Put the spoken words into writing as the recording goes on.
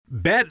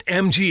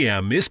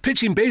BetMGM is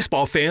pitching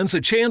baseball fans a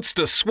chance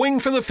to swing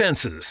for the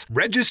fences.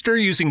 Register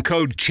using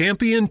code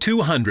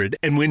CHAMPION200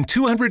 and win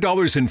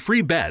 $200 in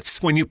free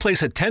bets when you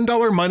place a $10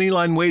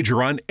 moneyline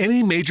wager on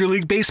any Major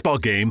League Baseball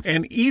game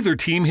and either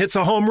team hits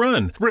a home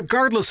run,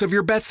 regardless of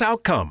your bet's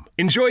outcome.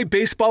 Enjoy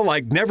baseball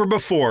like never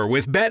before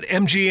with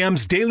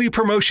BetMGM's daily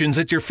promotions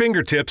at your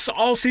fingertips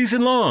all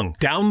season long.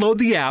 Download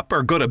the app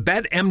or go to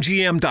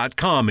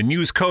BetMGM.com and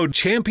use code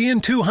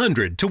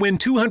CHAMPION200 to win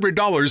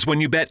 $200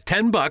 when you bet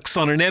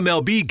 $10 on an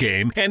MLB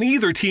game and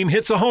either team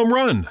hits a home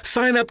run.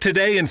 Sign up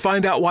today and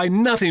find out why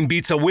nothing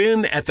beats a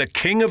win at the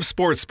King of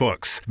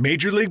Sportsbooks.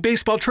 Major League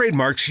Baseball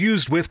trademarks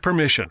used with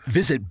permission.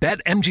 Visit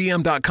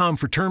BetMGM.com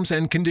for terms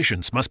and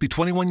conditions. Must be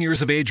 21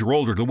 years of age or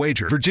older to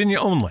wager. Virginia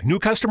only. New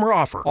customer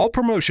offer. All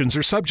promotions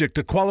are subject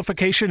to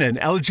qualification and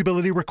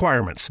eligibility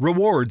requirements.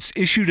 Rewards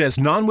issued as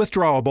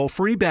non-withdrawable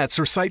free bets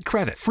or site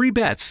credit. Free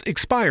bets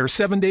expire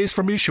 7 days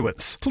from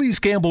issuance. Please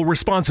gamble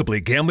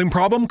responsibly. Gambling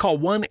problem? Call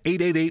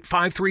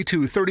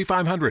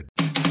 1-888-532-3500.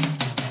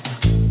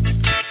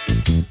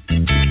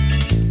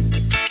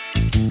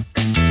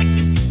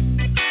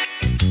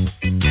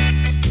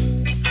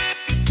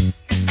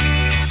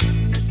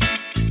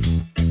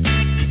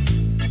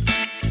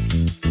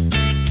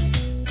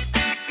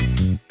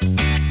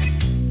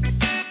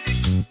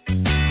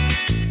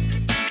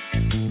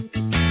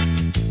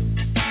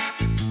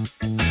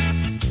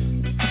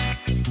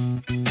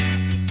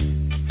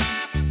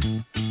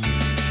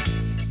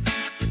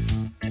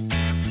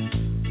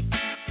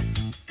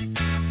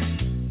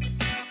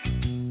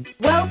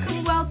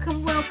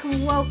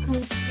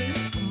 Welcome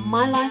to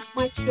My Life,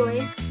 My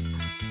Choice.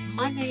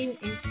 My name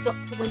is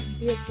Dr. Wendy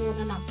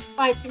Dearborn and I'm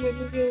fighting with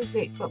the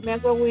music. But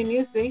remember when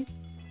you see,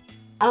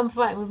 I'm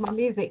fighting with my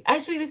music.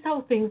 Actually, this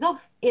whole thing's off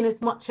in as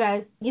much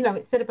as, you know,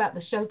 it said about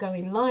the show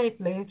going live,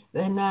 Liz,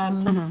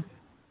 and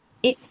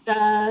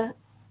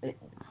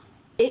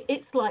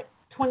it's like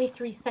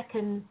 23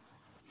 seconds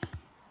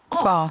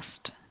off.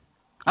 Fast.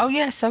 Oh,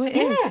 yeah, so it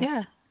is.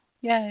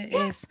 Yeah, it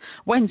is.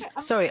 When?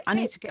 Sorry, I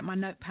need to get my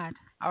notepad.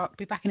 I'll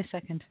be back in a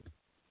second.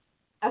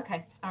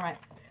 Okay, all right.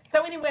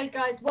 So anyway,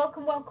 guys,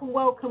 welcome.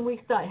 We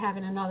started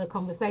having another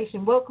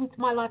conversation. Welcome to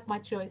My Life, My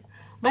Choice.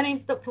 My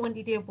name's Dr.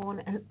 Wendy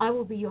Dearborn, and I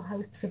will be your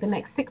host for the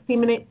next 60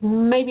 minutes,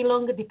 maybe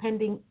longer,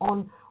 depending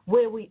on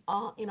where we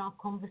are in our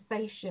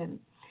conversation.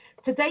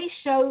 Today's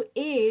show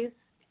is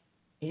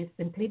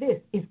simply this: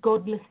 is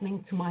God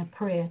listening to my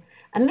prayer?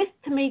 And this,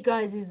 to me,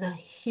 guys, is a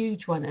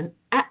huge one, an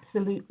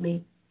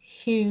absolutely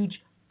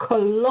huge,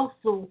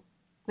 colossal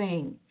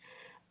thing.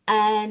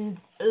 And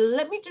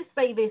let me just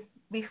say this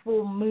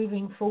before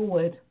moving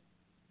forward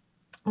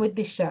with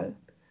this show.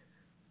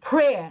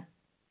 Prayer,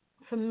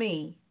 for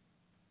me,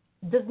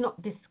 does not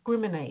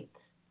discriminate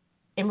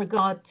in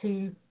regard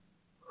to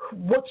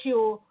what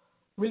your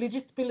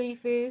religious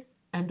belief is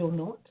and or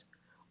not,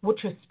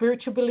 what your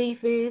spiritual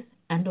belief is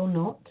and or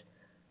not.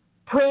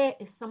 Prayer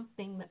is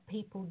something that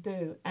people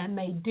do, and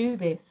they do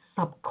this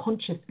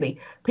subconsciously.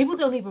 People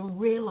don't even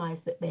realize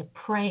that they're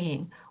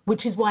praying,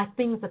 which is why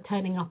things are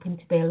turning up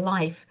into their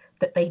life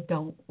that they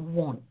don't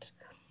want.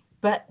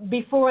 But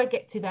before I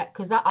get to that,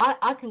 because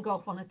I can go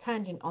off on a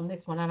tangent on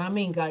this one, and I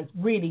mean, guys,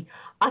 really,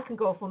 I can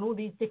go off on all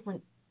these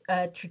different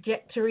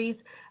trajectories.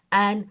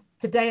 And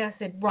today I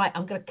said, right,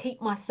 I'm going to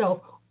keep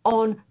myself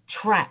on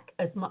track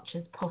as much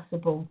as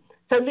possible.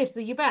 So, Liz, are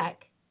you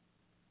back?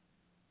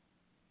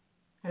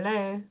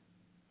 Hello.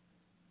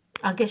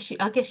 I guess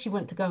she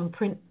went to go and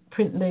print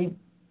the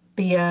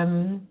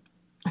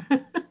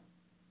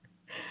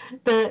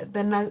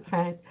the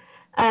notepad.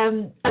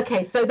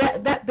 Okay, so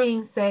that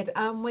being said,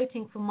 I'm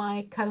waiting for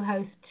my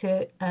co-host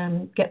to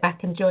get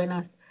back and join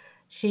us.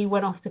 She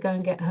went off to go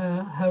and get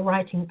her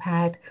writing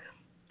pad.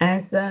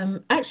 As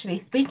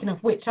actually, speaking of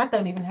which, I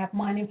don't even have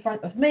mine in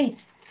front of me,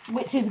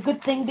 which is a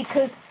good thing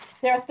because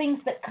there are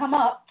things that come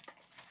up,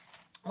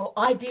 or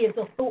ideas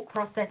or thought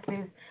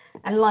processes,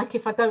 and like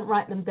if I don't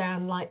write them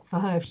down, like for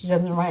her, if she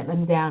doesn't write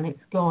them down,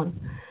 it's gone.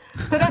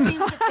 So that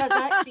means that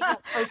I actually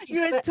got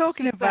you were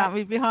talking about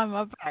me behind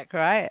my back,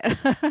 right?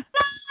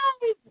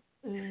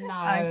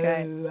 No.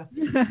 Okay.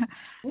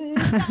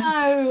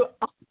 No.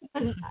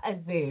 As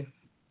if.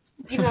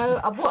 You know,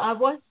 what I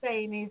was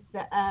saying is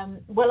that,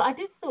 well, I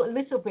did sort of a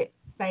little bit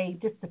say,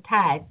 just a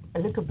tad, a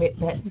little bit,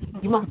 that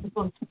you must have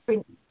gone to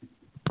print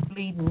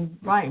bleeding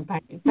writing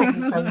pad. It's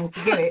taking so long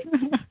to get it.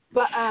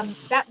 But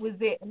that was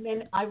it. And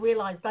then I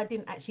realized I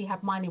didn't actually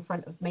have mine in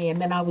front of me. And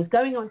then I was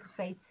going on to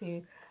say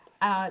to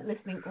our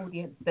listening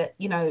audience that,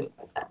 you know,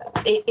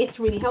 it's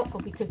really helpful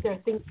because there are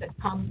things that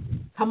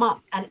come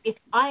up. And if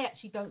I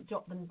actually don't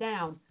jot them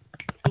down,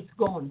 it's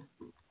gone.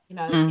 You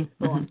know, it's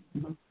gone.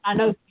 I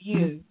know for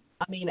you,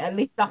 I mean, at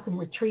least I can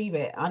retrieve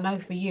it. I know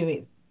for you,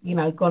 it's, you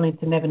know, gone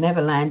into Never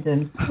Neverland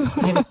and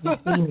never to be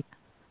seen.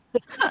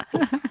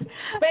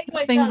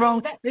 Anyway,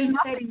 there's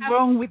nothing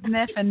wrong with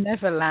Never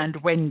Neverland,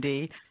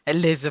 Wendy,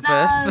 Elizabeth,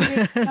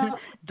 no,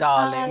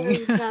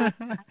 darling. No,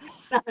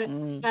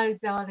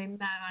 darling,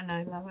 no, I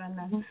know, love, I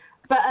know.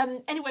 But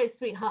anyway,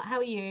 sweetheart, how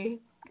are you?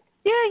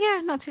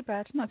 Yeah, not too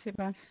bad, you know,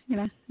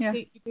 yeah.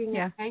 You're doing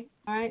okay?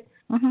 All right.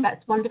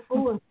 That's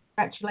wonderful, and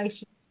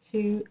congratulations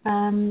to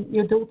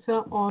your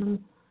daughter on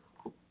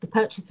the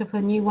purchase of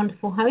her new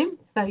wonderful home.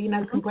 So,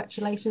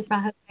 congratulations.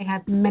 I hope they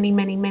have many,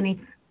 many, many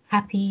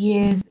happy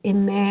years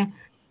in there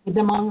with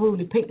them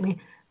unruly picnic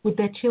with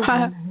their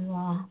children who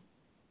are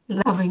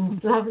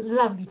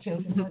lovely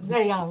children.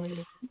 They are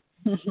really.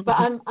 But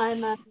I'm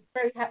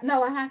very happy.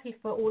 No, I'm happy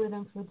for all of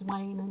them, for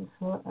Dwayne and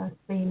for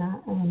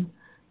Stina, and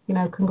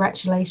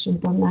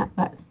congratulations on that.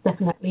 That's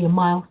definitely a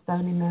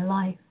milestone in their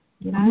life.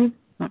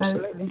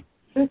 Absolutely.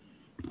 So,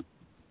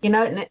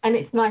 and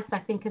it's nice, I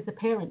think, as a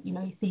parent,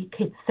 you see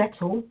kids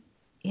settle.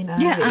 Take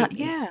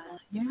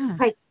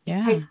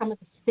some of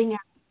the sting out.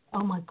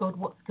 Oh my God,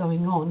 what's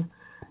going on?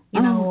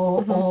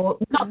 Or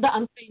not that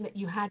I'm saying that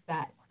you had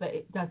that, but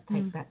it does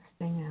take that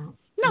sting out.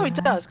 No, it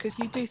does, because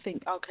you do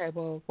think, okay,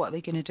 well, what are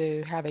they going to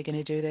do? How are they going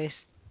to do this?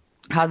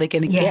 How are they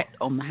going to get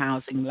on the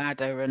housing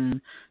ladder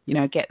and,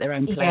 get their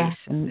own place? Yeah.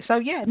 And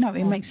so,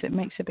 it makes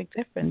a big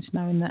difference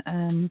knowing that,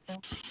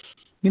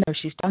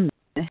 she's done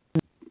this.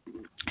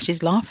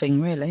 She's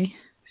laughing, really.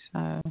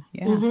 So,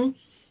 yeah.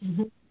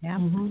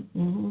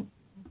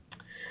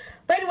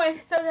 But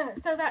anyway, so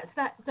that's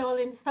that,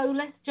 darling. So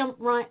let's jump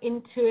right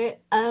into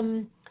it.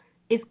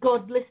 Is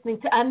God listening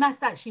to? And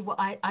that's actually what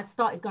I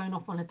started going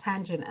off on a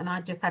tangent, and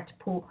I just had to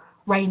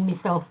rein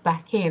myself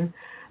back in.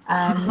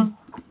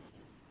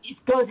 Is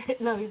God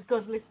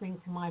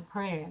listening to my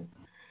prayers?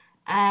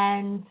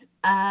 And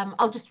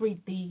I'll just read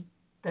the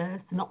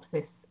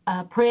synopsis.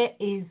 Prayer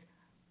is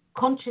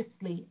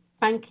consciously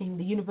thanking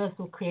the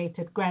universal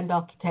creator, grand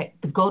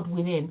architect, the God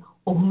within,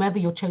 or whomever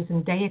your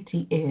chosen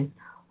deity is,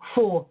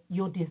 for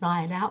your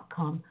desired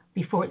outcome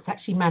before it's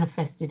actually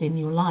manifested in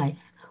your life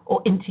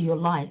or into your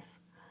life.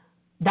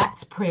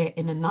 That's prayer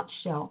in a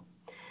nutshell.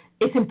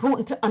 It's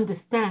important to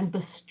understand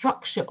the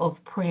structure of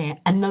prayer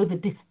and know the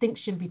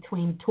distinction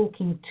between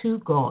talking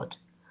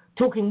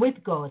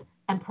with God,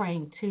 and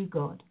praying to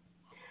God.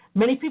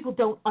 Many people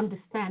don't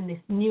understand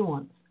this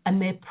nuance,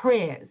 and their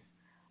prayers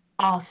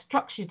are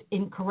structured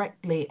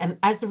incorrectly, and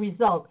as a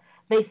result,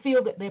 they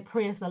feel that their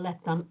prayers are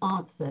left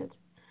unanswered,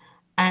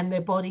 and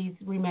their bodies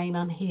remain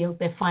unhealed,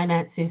 their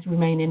finances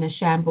remain in a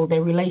shambles,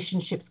 their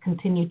relationships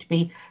continue to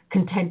be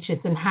contentious,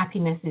 and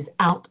happiness is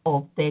out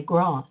of their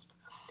grasp.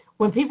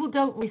 When people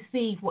don't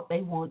receive what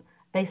they want,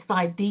 they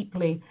sigh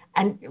deeply,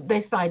 and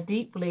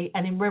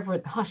in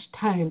reverent hushed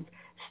tones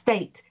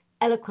state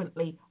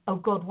eloquently, "Oh,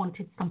 God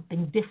wanted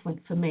something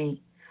different for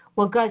me."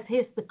 Well, guys,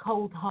 here's the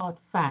cold, hard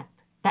fact.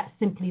 That's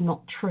simply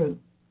not true.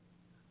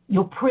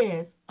 Your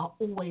prayers are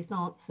always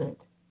answered.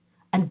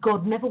 And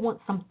God never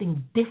wants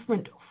something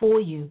different for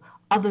you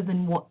other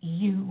than what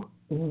you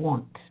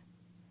want.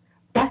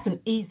 That's an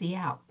easy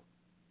out.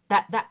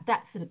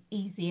 That's an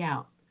easy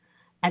out.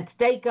 And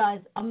today,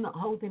 guys, I'm not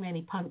holding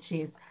any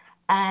punches.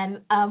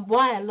 And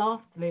why I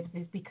laughed, Libs,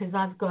 is because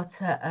I've got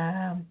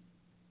a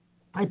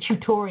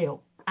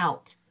tutorial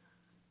out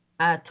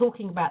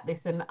talking about this,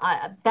 and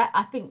I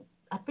think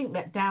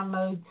that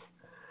downloads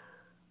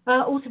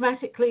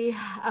automatically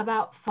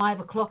about 5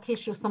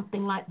 o'clock-ish or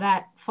something like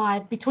that.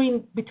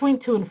 Between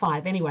 2 and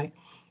 5 anyway.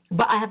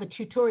 But I have a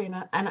tutorial,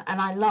 and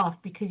I laugh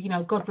because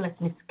God bless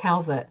Mr.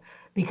 Calvert,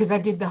 because I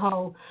did the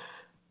whole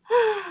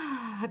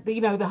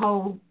the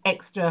whole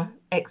extra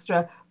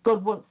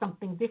God wants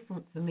something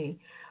different for me.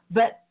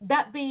 But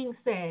that being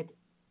said,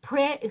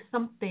 prayer is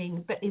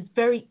something that is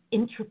very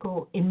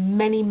integral in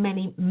many,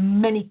 many,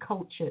 many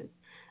cultures.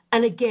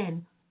 And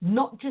again,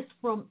 not just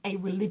from a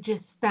religious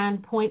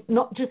standpoint,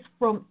 not just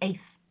from a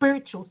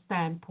spiritual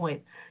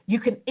standpoint. You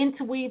can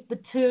interweave the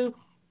two,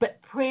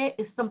 but prayer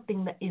is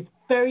something that is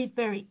very,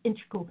 very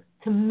integral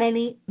to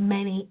many,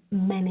 many,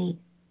 many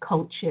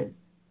cultures.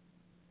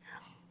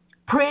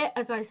 Prayer,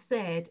 as I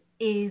said,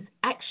 is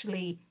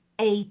actually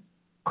a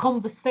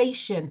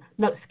conversation.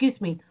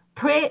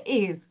 Prayer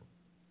is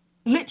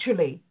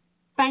literally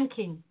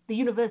thanking the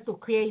universal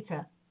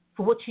creator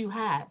for what you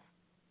have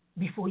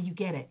before you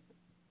get it.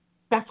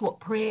 That's what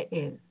prayer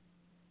is.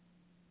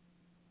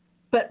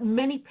 But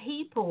many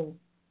people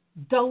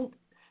don't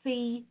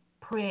see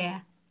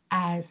prayer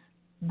as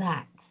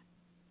that.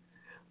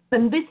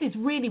 And this is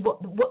really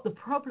what the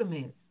problem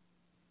is.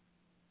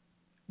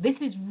 This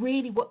is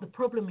really what the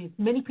problem is.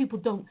 Many people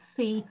don't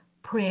see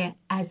prayer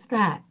as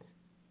that.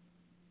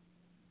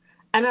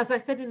 And as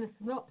I said in the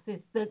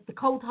synopsis, the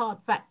cold hard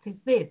fact is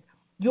this: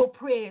 your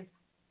prayers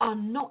are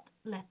not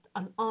left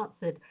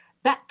unanswered.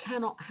 That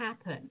cannot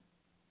happen.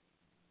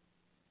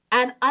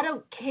 And I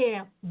don't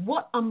care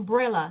what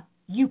umbrella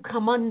you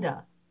come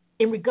under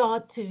in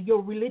regard to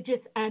your religious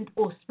and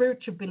or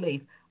spiritual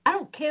belief. I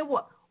don't care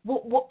what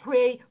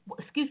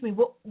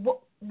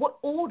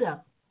order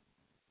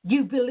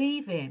you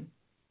believe in.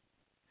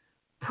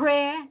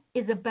 Prayer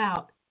is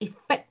about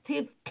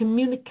effective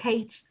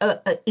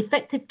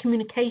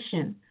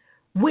communication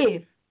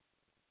with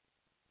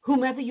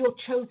whomever your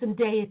chosen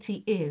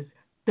deity is,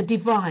 the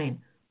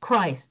divine,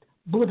 Christ,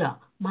 Buddha,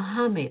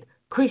 Muhammad,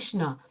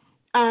 Krishna.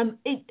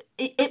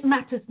 It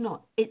matters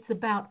not. It's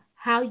about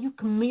how you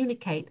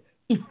communicate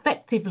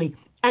effectively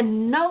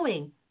and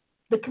knowing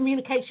the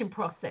communication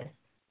process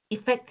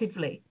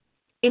effectively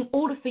in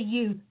order for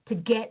you to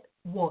get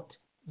what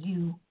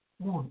you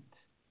want.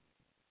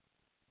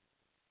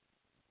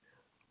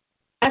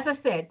 As I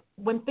said,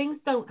 when things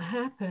don't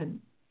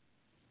happen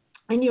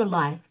in your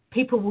life,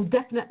 people will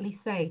definitely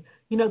say,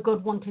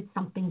 God wanted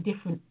something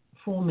different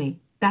for me.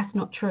 That's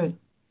not true.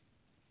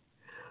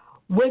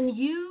 When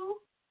you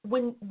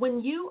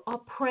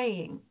are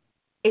praying,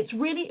 it's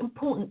really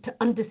important to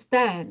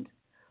understand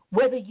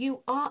whether you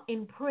are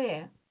in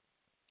prayer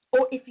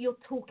or if you're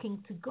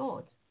talking to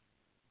God.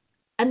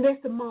 And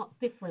there's a marked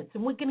difference,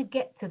 and we're going to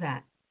get to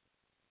that.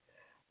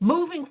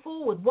 Moving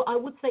forward, what I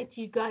would say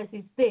to you guys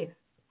is this.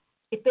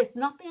 If there's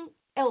nothing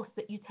else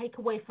that you take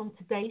away from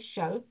today's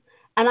show,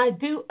 and I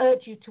do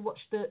urge you to watch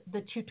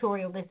the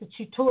tutorial. There's a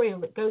tutorial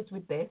that goes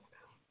with this.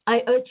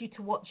 I urge you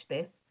to watch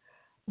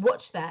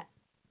that.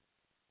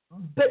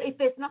 But if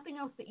there's nothing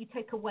else that you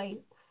take away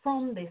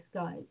from this,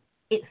 guys,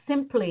 it's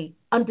simply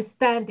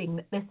understanding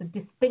that there's a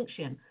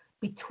distinction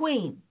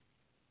between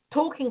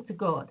talking to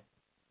God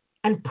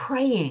and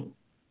praying.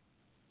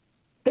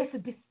 There's a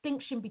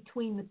distinction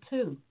between the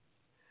two.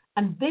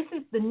 And this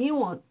is the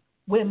nuance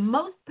where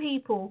most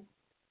people,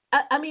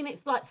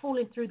 it's like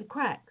falling through the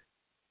cracks.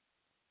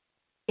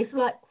 It's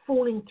like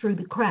falling through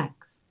the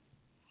cracks.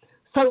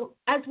 So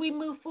as we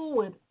move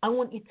forward, I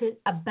want you to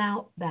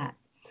about that.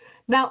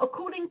 Now,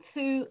 according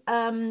to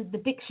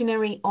the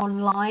dictionary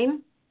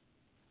online,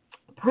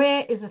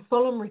 prayer is a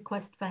solemn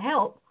request for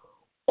help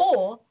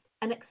or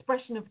an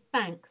expression of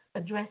thanks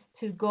addressed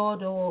to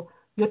God or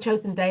your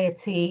chosen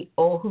deity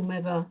or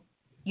whomever,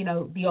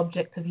 the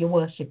object of your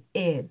worship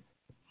is.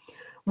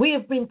 We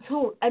have been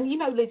taught, and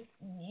Liz,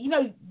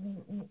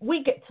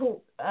 we get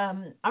taught.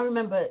 I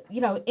remember,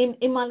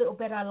 in my little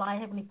bed I lie,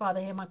 Heavenly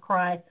Father, hear my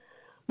cry.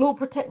 Lord,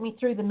 protect me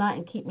through the night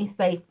and keep me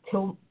safe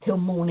till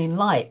morning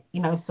light.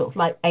 Sort of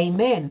like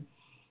Amen.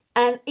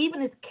 And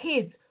even as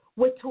kids,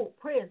 we're taught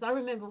prayers. I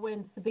remember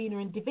when Sabina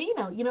and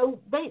Davina,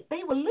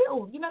 they were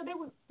little. They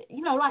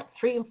were, like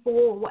 3 and 4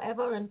 or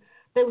whatever, and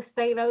they were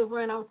staying over,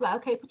 and I was like,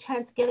 okay, put your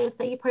hands together and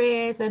say your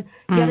prayers, and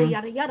yada,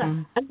 yada, yada.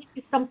 And this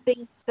is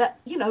something that,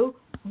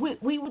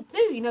 we would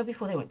do,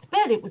 before they went to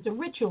bed. It was a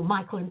ritual.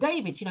 Michael and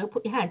David,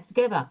 put your hands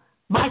together.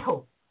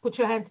 Michael, put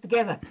your hands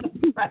together.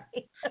 Right?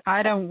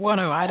 I don't want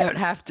to. I don't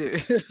have to.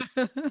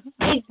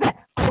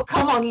 Oh,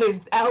 come on,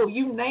 Liz. Oh,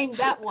 you named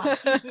that one.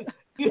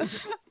 You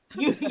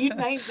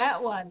named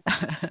that one.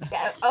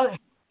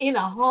 In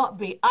a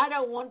heartbeat. I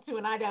don't want to,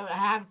 and I don't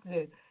have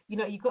to.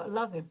 You've got to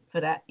love him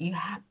for that. You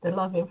have to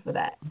love him for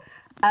that.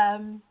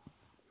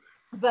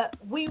 But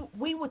we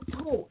were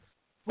taught,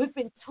 we've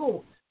been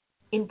taught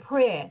in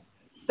prayer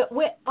that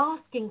we're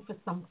asking for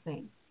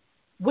something.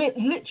 We're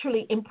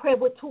literally in prayer,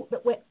 we're taught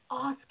that we're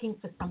asking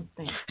for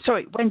something.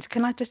 Sorry, Wendy,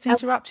 can I just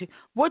interrupt you?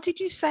 What did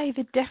you say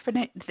the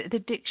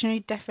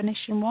dictionary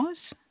definition was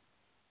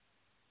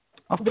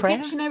of prayer?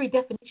 The dictionary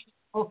definition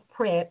of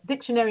prayer,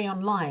 dictionary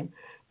online,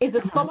 is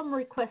a solemn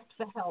request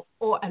for help,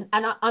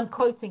 I'm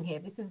quoting here,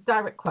 this is a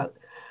direct quote,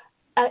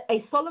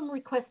 a solemn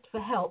request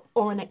for help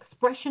or an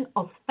expression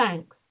of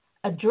thanks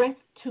addressed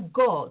to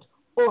God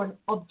or an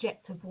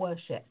object of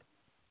worship.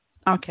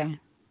 Okay.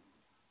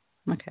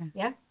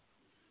 Yeah?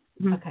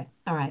 Mm-hmm. Okay,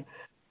 all right.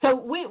 So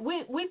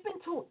we've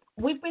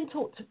been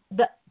taught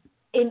that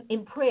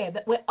in prayer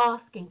that we're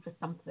asking for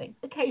something,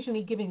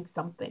 occasionally giving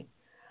something,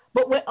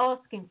 but we're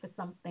asking for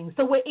something.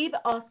 So we're either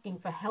asking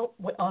for help,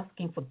 we're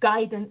asking for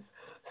guidance,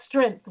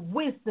 strength,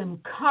 wisdom,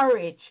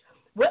 courage.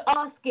 We're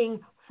asking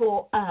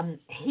for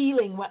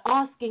healing. We're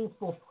asking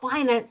for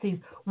finances.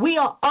 We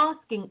are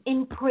asking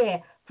in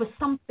prayer for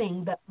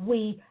something that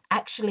we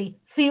actually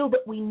feel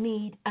that we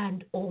need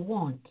and or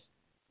want.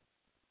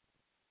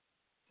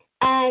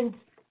 And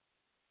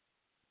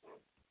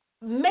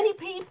many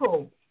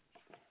people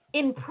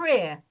in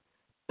prayer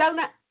don't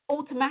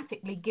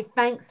automatically give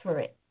thanks for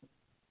it.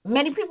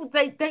 Many people,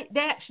 they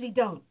actually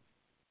don't.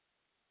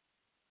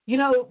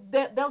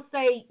 They'll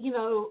say,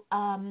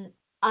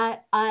 I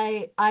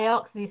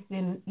ask this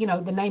in,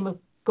 the name of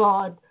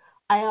God.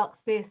 I ask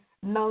this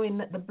knowing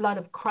that the blood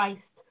of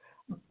Christ,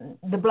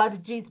 the blood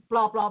of Jesus,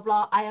 blah, blah,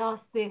 blah. I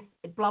ask this,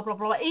 blah, blah,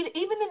 blah.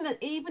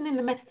 Even in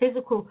the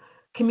metaphysical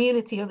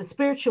community or the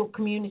spiritual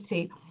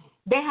community,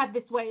 they have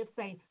this way of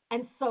saying,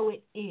 and so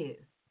it is.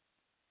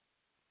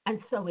 And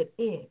so it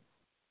is.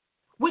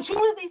 Which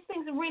all of these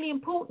things are really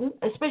important,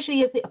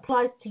 especially as it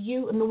applies to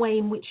you and the way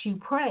in which you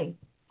pray.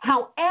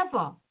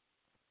 However,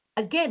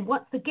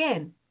 once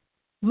again,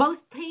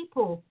 most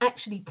people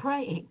actually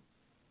praying.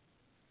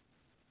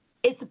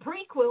 It's a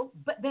prequel,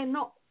 but they're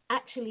not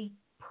actually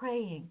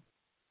praying.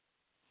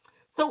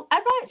 So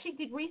as I actually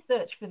did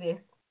research for this,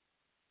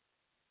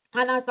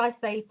 and as I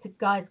say to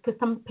guys, because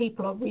some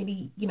people are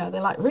really,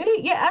 they're like,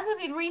 really? Yeah, as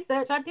I did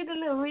research, I did a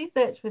little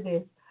research for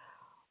this.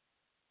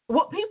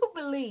 What people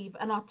believe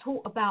and are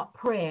taught about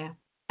prayer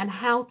and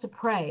how to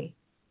pray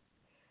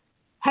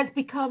has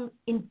become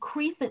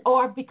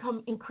I've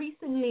become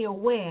increasingly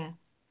aware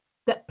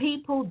that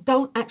people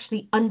don't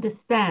actually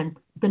understand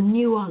the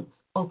nuance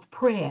of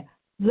prayer,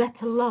 let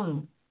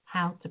alone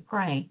how to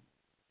pray.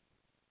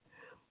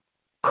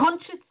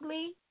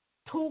 Consciously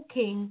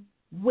talking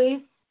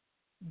with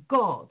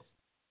God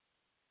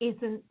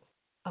isn't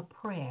a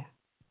prayer.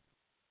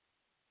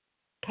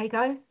 Okay,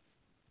 guys?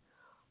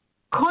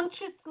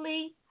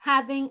 Consciously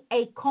having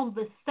a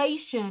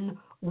conversation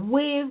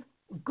with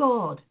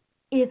God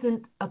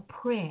isn't a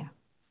prayer.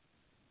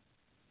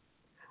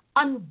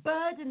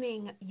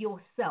 Unburdening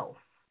yourself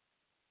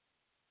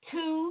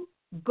to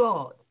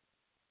God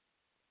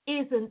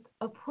isn't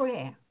a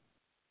prayer.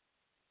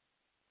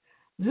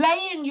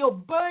 Laying your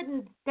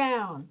burdens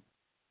down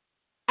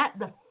at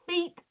the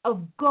feet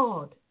of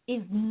God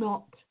is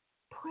not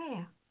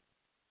prayer.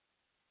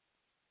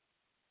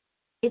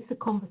 It's a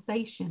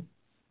conversation.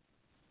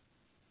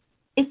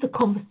 It's a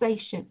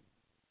conversation.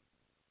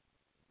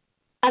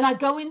 And I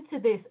go into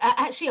this,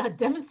 I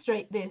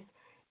demonstrate this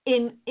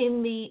in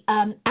the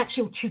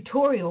actual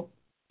tutorial.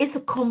 It's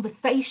a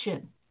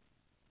conversation.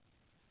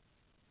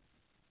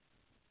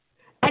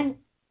 And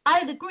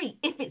I'd agree,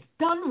 if it's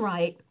done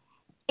right,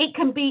 it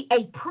can be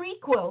a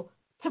prequel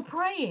to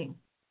praying,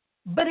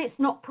 but it's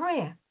not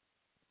prayer.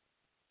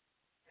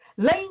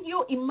 Laying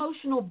your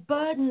emotional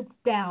burdens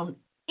down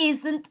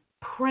isn't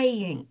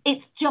praying.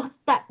 It's just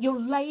that you're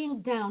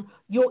laying down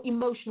your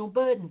emotional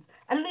burdens.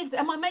 And Liz,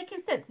 am I making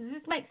sense? Does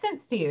this make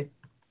sense to you?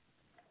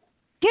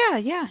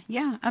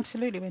 Yeah,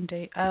 absolutely,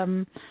 Wendy.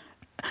 One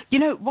of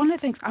the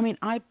things,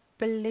 I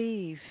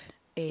believe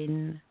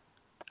in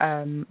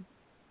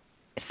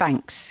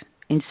thanks,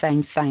 in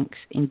saying thanks,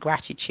 in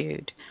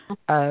gratitude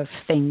of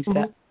things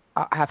that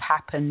have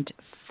happened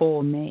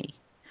for me.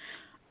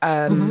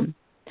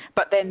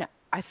 But then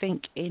I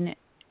think in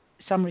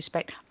some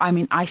respect,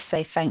 I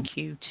say thank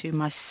you to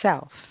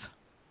myself,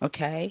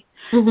 okay?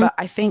 But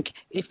I think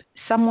if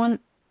someone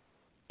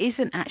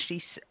isn't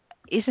actually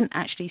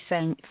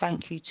saying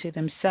thank you to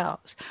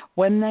themselves,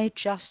 when they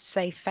just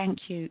say thank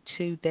you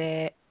to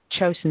their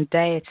chosen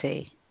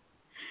deity,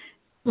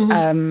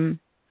 I'm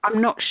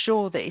not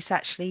sure that it's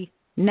actually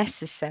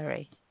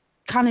necessary.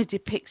 Kind of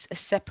depicts a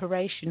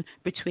separation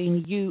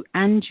between you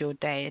and your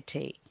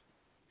deity.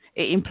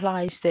 It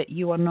implies that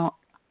you are not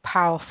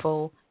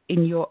powerful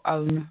in your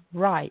own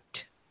right. Do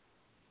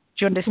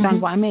you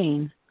understand what I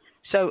mean?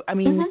 So,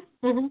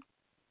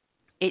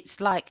 it's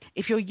like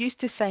if you're used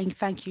to saying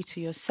thank you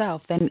to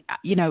yourself, then,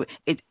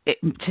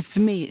 for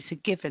me, it's a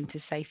given to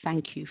say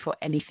thank you for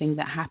anything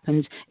that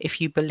happens if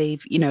you believe,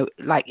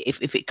 like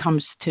if it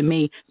comes to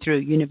me through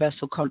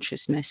universal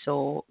consciousness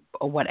or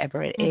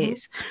whatever it is.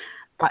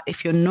 But if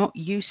you're not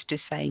used to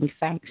saying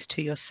thanks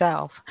to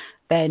yourself,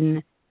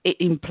 then it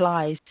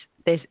implies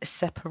there's a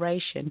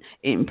separation.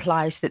 It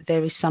implies that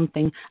there is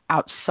something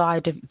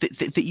outside of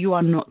that you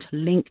are not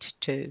linked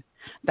to,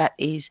 that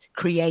is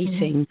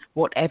creating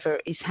whatever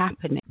is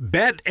happening.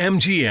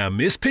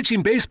 BetMGM is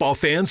pitching baseball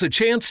fans a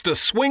chance to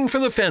swing for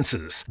the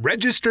fences.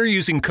 Register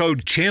using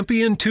code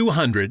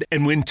CHAMPION200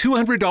 and win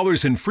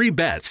 $200 in free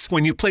bets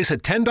when you place a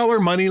 $10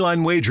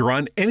 moneyline wager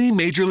on any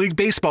Major League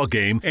Baseball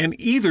game and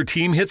either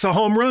team hits a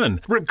home run,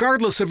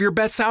 regardless of your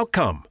bet's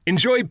outcome.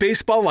 Enjoy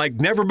baseball like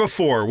never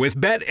before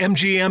with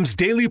BetMGM's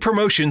daily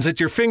promotions at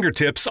your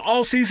fingertips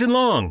all season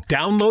long.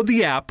 Download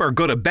the app or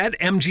go to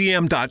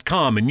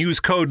BetMGM.com and use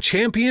code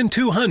CHAMPION200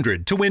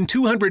 to win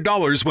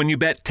 $200 when you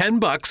bet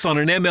 $10 on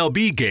an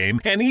MLB game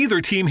and either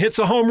team hits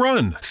a home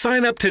run.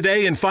 Sign up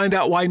today and find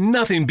out why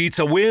nothing beats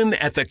a win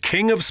at the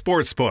King of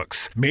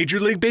Sportsbooks. Major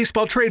League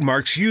Baseball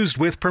trademarks used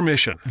with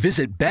permission.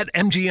 Visit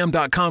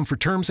BetMGM.com for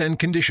terms and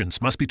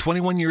conditions. Must be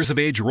 21 years of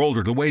age or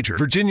older to wager.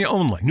 Virginia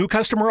only. New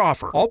customer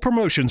offer. All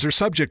promotions are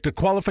subject to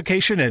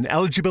qualification and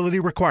eligibility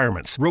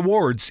requirements.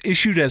 Rewards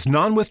issued as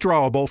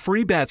non-withdrawable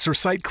free bets or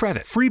site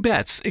credit. Free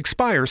bets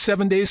expire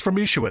 7 days from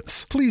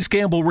issuance. Please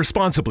gamble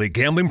responsibly.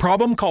 Gambling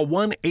problem? Call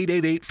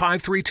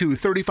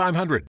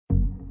 1-888-532-3500.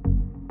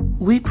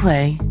 We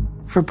play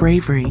for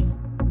bravery.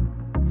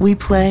 We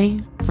play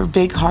for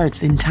big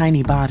hearts in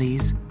tiny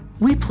bodies.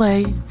 We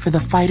play for the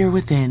fighter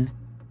within.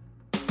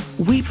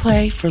 We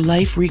play for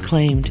life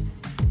reclaimed,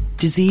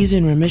 disease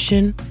in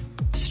remission,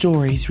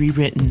 stories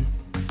rewritten.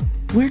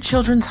 We're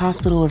Children's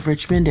Hospital of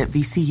Richmond at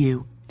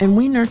VCU, and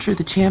we nurture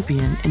the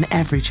champion in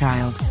every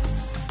child.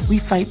 We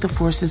fight the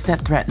forces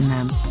that threaten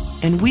them,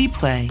 and we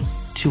play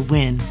to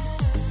win.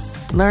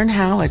 Learn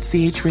how at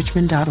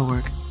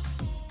chrichmond.org.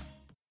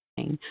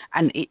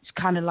 And it's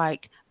kind of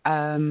like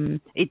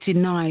it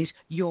denies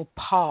your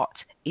part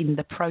in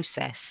the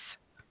process.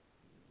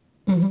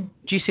 Do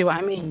you see what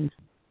I mean?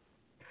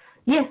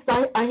 Yes,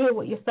 I hear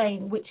what you're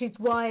saying, which is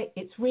why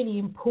it's really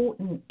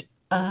important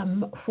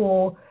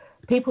for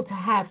people to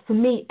have, for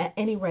me at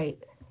any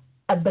rate,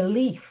 a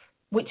belief,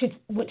 which is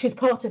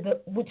part of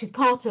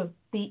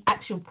the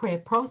actual prayer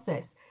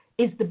process,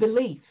 is the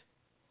belief.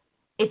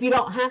 If you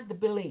don't have the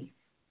belief,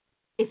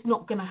 it's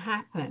not going to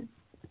happen.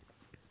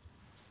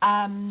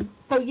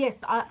 So yes,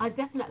 I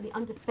definitely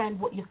understand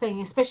what you're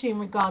saying, especially in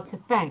regard to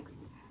thanks.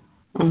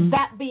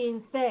 That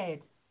being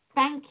said,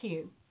 thank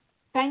you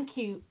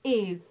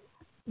is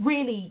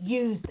really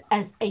used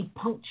as a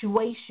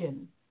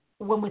punctuation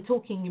when we're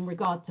talking in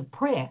regard to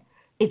prayer.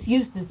 It's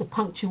used as a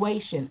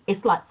punctuation.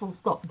 It's like full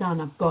stop,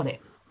 done, I've got it.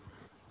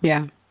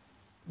 Yeah.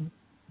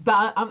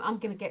 But I'm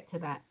going to get to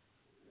that.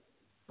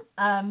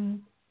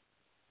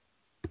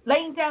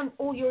 Laying down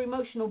all your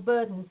emotional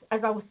burdens,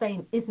 as I was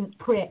saying, isn't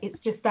prayer. It's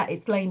just that.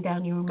 It's laying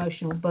down your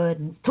emotional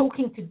burdens.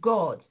 Talking to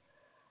God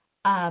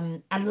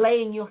and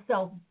laying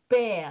yourself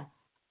bare,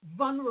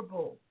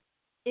 vulnerable,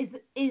 is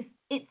its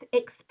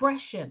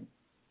expression.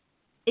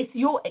 It's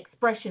your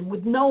expression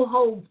with no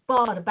holds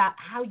barred about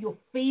how you're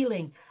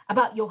feeling,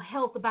 about your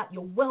health, about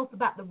your wealth,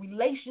 about the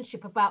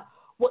relationship, about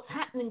what's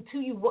happening to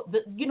you,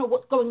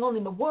 what's going on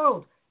in the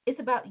world. It's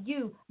about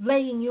you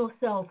laying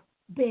yourself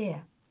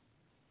bare.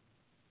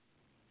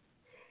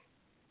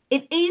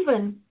 It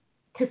even,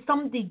 to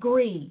some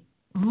degree,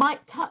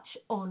 might touch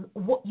on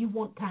what you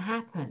want to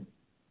happen.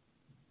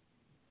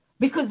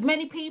 Because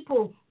many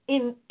people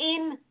in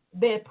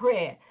their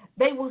prayer,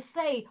 they will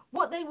say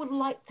what they would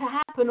like to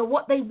happen or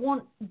what they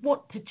want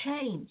to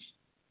change.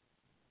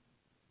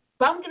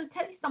 But I'm going to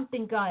tell you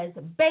something, guys.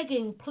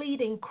 Begging,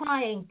 pleading,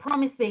 crying,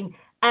 promising,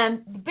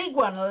 and the big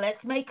one,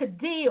 let's make a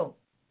deal.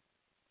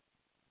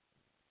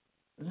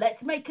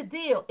 Let's make a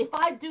deal. If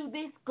I do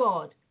this,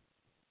 God,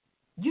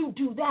 you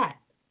do that.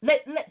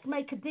 Let's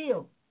make a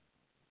deal.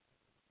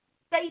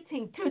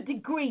 Stating to a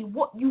degree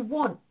what you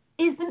want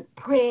isn't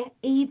prayer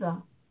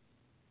either.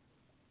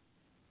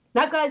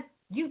 Now, guys,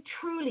 you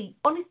truly,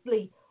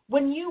 honestly,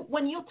 when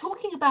you're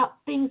talking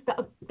about things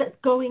that's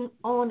going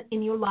on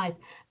in your life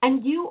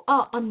and you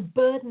are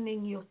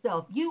unburdening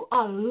yourself, you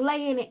are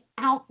laying it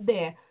out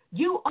there,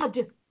 you are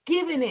just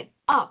giving it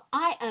up.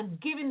 I am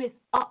giving this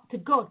up to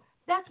God.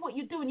 That's what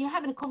you're doing. You're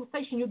having a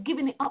conversation. You're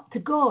giving it up to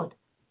God.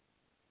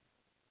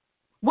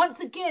 Once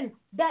again,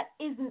 that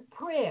isn't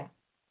prayer.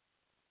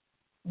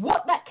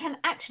 What that can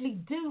actually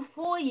do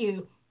for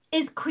you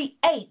is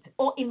create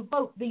or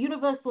invoke the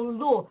universal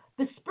law,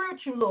 the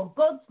spiritual law,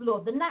 God's law,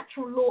 the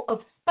natural law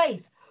of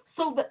space,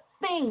 so that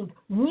things,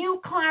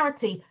 new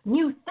clarity,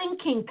 new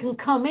thinking can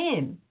come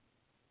in.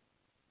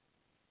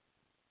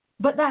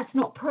 But that's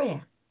not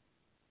prayer.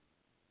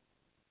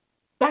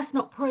 That's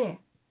not prayer.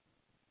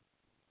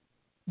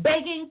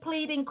 Begging,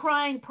 pleading,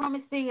 crying,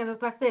 promising, and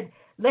as I said,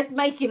 let's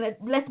make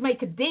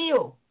a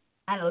deal.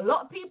 And a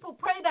lot of people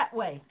pray that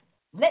way.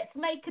 Let's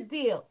make a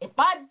deal. If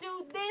I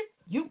do this,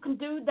 you can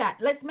do that.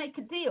 Let's make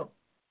a deal.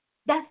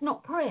 That's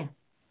not prayer.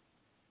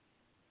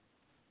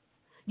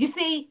 You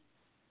see,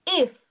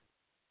 if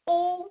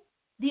all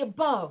the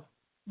above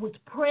was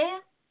prayer,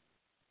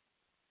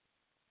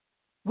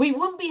 we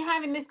wouldn't be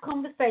having this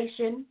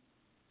conversation.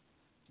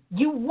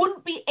 You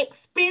wouldn't be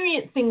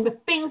experiencing the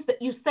things that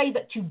you say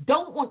that you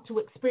don't want to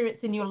experience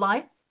in your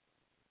life.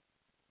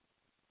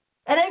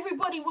 And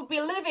everybody would be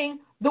living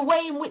the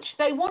way in which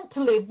they want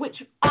to live,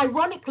 which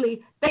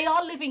ironically, they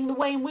are living the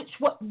way in which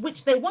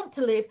they want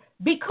to live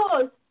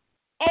because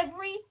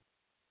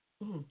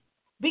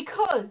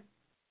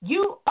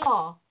you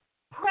are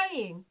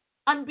praying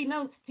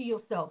unbeknownst to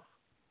yourself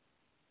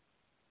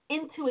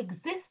into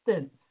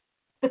existence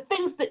the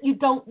things that you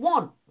don't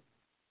want.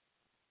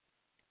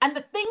 And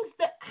the things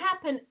that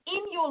happen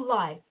in your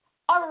life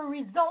are a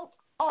result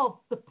of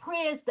the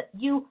prayers that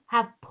you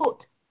have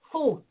put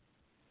forth.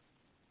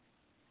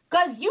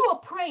 Guys, you are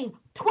praying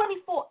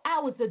 24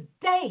 hours a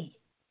day.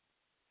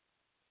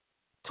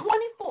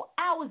 24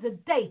 hours a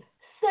day,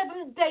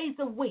 7 days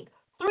a week,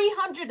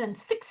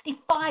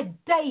 365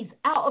 days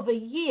out of a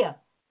year,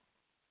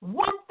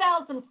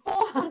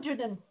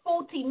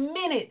 1,440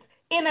 minutes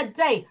in a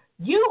day.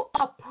 You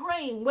are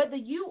praying whether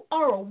you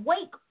are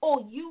awake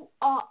or you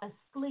are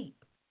asleep.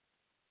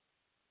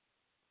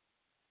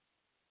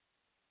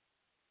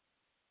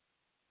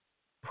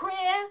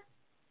 Prayer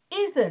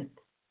isn't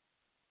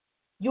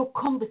your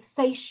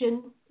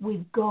conversation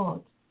with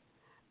God.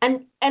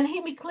 And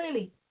hear me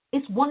clearly,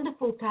 it's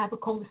wonderful to have a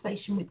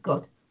conversation with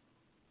God.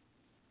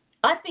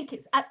 I think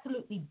it's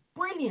absolutely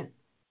brilliant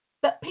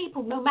that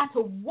people, no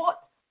matter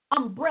what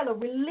umbrella,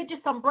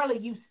 religious umbrella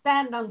you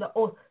stand under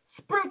or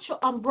spiritual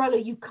umbrella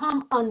you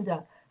come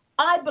under,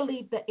 I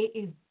believe that it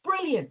is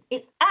brilliant.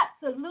 It's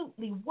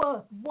absolutely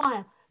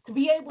worthwhile to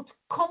be able to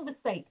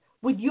conversate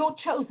with your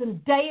chosen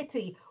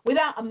deity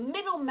without a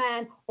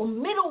middleman or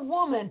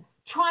middlewoman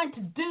trying to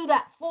do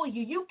that for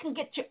you. You can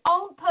get your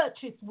own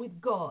purchase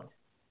with God.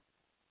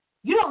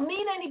 You don't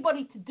need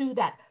anybody to do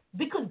that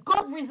because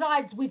God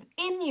resides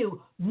within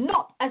you,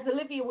 not, as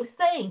Olivia was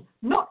saying,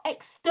 not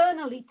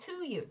externally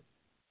to you.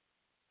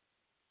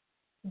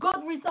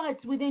 God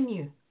resides within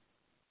you.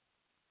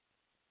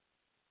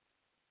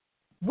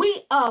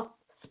 We are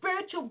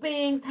spiritual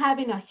beings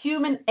having a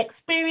human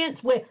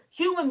experience. We're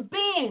human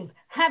beings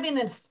having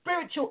a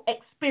spiritual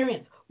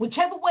experience,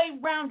 whichever way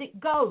round it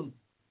goes.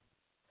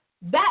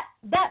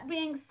 That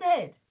being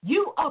said,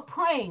 you are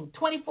praying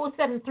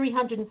 24/7,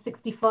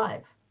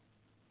 365.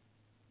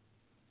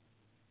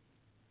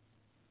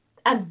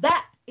 And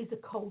that is a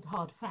cold,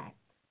 hard fact.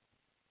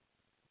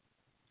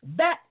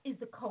 That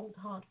is a cold,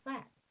 hard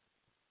fact.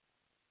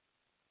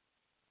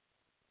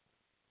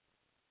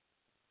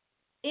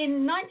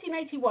 In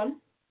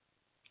 1981,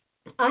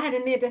 I had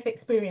a near-death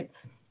experience.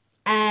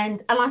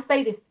 And I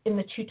say this in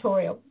the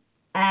tutorial.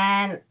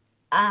 And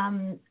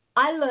I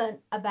I learned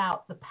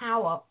about the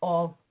power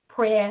of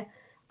prayer.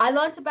 I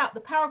learned about the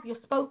power of your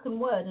spoken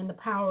word and the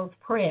power of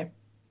prayer.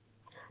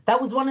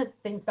 That was one of the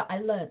things that I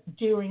learned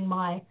during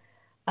my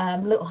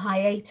little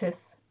hiatus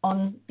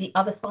on the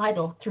other side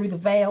or through the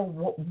veil,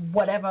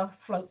 whatever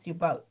floats your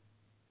boat.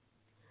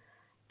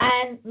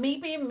 And me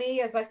being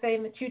me, as I say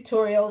in the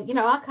tutorial,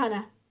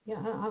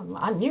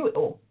 I knew it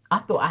all. I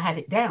thought I had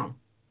it down.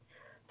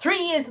 3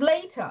 years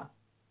later,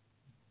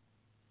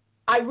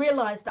 I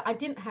realized that I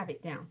didn't have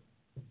it down.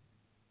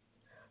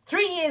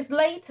 3 years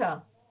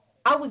later,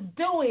 I was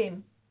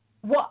doing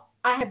what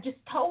I have just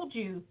told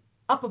you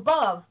up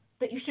above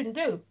that you shouldn't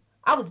do.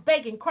 I was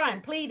begging,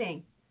 crying,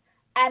 pleading.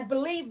 And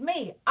believe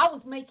me, I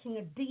was making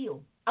a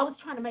deal. I was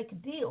trying to make a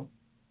deal.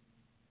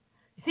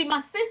 You see,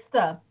 my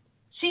sister,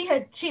 she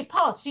had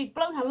passed. She'd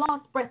blown her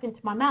last breath into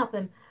my mouth.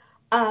 And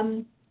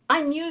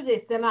I knew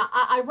this. And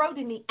I rode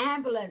in the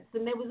ambulance.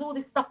 And there was all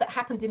this stuff that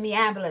happened in the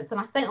ambulance. And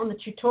I sent on the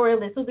tutorial.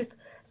 There's all this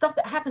stuff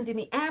that happened in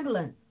the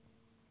ambulance.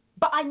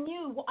 But I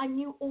knew what I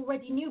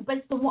already knew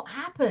based on what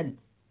happened.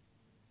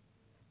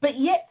 But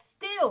yet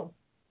still,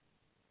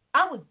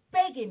 I was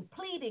begging,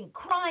 pleading,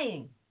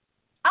 crying.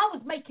 I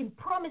was making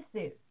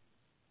promises.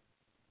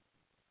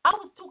 I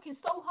was talking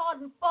so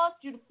hard and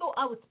fast you'd have thought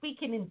I was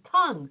speaking in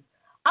tongues.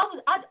 I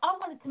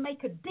wanted to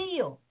make a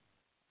deal.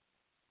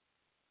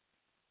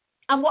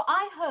 And what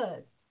I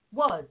heard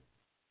was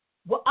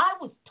what I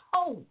was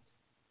told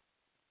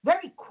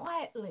very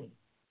quietly,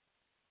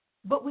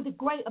 but with a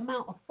great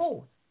amount of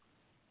force.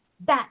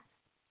 That's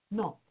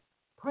not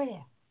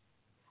prayer.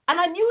 And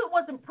I knew it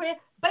wasn't prayer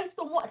based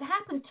on what had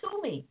happened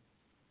to me.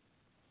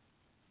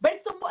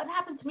 Based on what had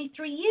happened to me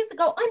 3 years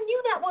ago, I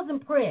knew that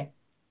wasn't prayer.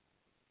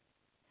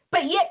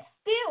 But yet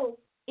still,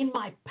 in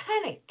my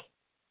panic,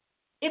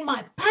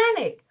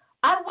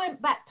 I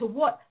went back to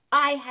what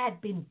I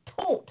had been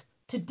taught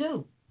to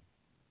do.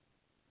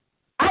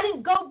 I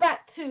didn't go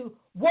back to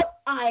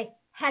what I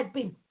had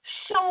been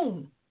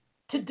shown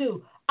to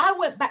do. I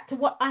went back to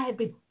what I had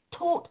been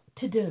taught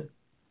to do.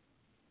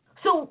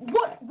 So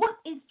what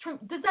is true?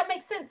 Does that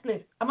make sense,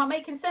 Liz? Am I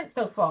making sense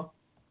so far?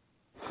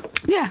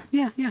 Yeah.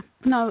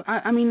 No,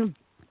 I mean,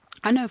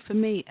 I know for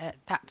me at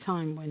that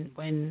time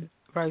when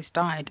Rose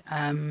died,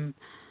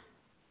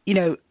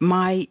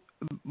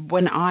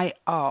 when I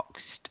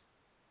asked,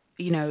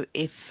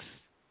 if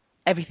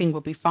everything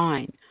will be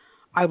fine,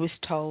 I was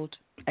told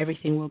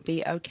everything will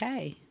be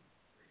okay.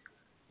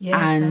 Yeah,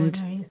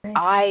 and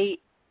I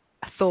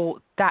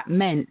thought that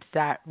meant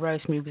that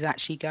Rosemary was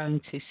actually going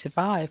to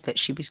survive, that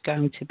she was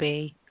going to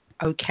be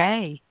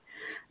okay.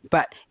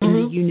 But in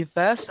the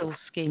universal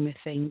scheme of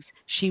things,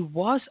 she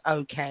was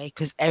okay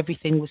because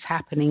everything was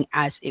happening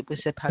as it was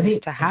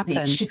supposed to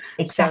happen.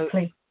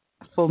 Exactly.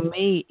 So for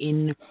me,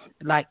 in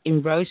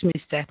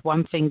Rosemary's death,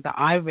 one thing that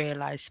I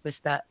realized was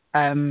that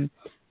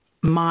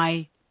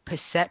my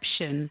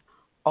perception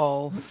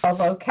of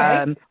what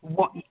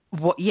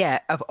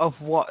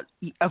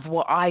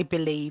I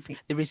believe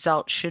the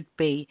result should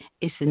be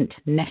isn't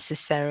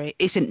necessarily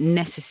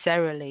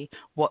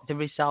what the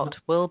result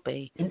will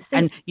be.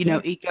 And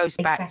it goes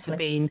back to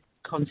being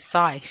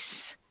concise,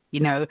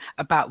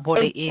 about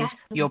what it is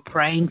you're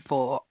praying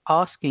for,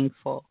 asking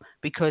for,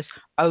 because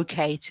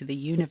okay to the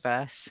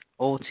universe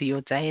or to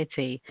your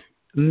deity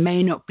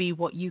may not be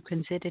what you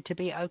consider to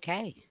be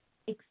okay.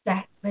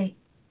 Exactly.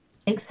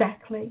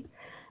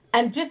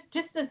 And just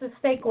as a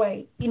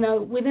segue,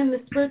 within the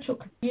spiritual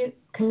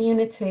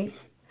community,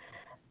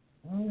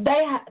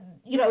 they have,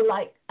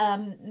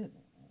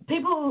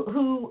 people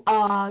who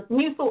are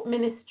New Thought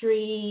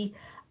Ministry,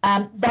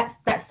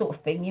 that sort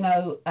of thing,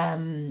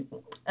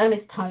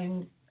 Ernest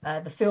Holmes,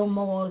 the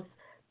Fillmores,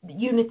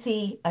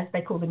 Unity, as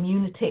they call them,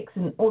 Unitics,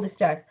 and all this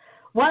jazz.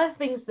 One of the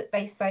things that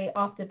they say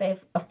after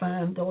they've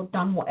affirmed or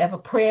done whatever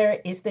prayer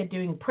is they're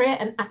doing prayer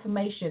and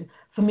affirmation,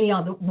 for me,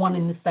 are the one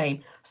and the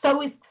same.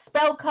 So is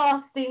spell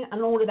casting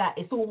and all of that.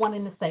 It's all one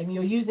and the same.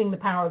 You're using the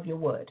power of your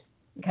word.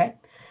 Okay?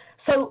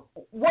 So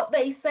what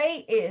they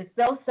say is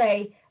they'll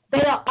say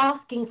they are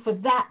asking for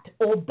that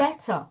or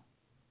better.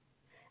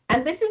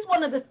 And this is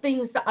one of the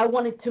things that I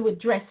wanted to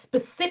address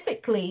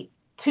specifically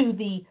to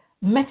the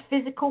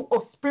metaphysical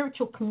or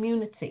spiritual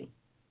community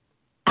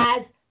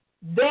as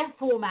their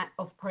format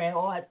of prayer,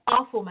 or as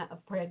our format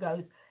of prayer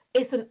goes.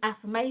 It's an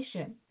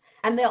affirmation.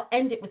 And they'll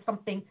end it with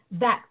something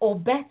that or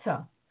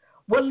better.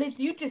 Well, Liz,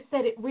 you just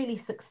said it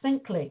really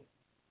succinctly,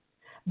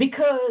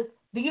 because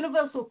the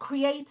universal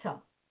creator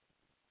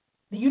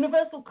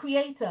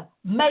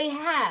may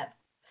have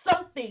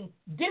something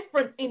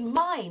different in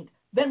mind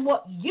than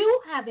what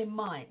you have in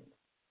mind.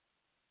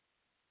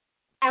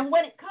 And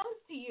when it comes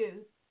to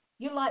you,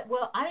 you're like,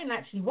 well, I didn't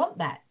actually want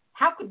that.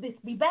 How could this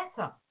be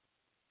better?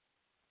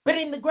 But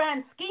in the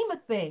grand scheme of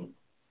things,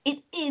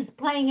 it is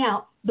playing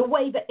out the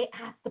way that it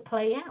has to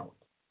play out.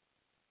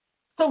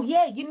 So,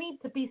 yeah, you need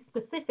to be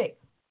specific.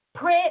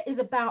 Prayer is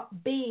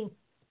about being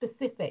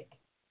specific.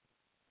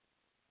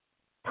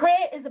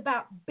 Prayer is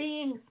about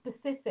being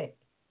specific.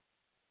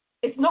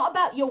 It's not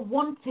about your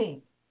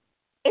wanting.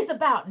 It's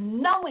about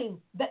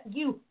knowing that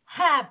you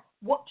have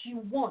what you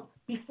want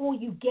before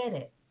you get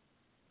it.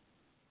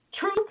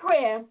 true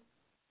prayer.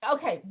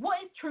 Okay,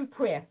 what is true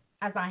prayer?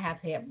 As I have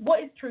here,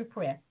 what is true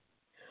prayer?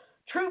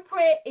 True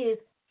prayer is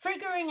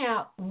figuring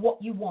out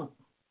what you want.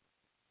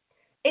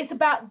 It's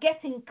about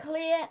getting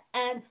clear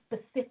and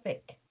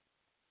specific.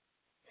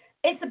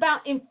 It's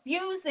about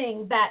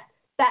infusing that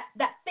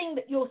thing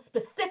that you're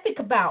specific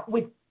about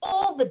with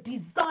all the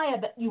desire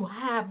that you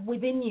have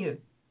within you.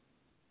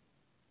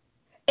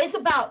 It's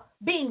about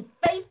being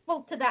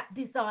faithful to that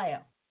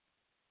desire.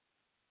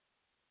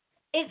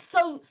 It's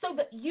so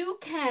that you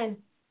can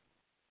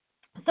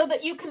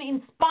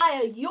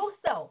inspire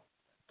yourself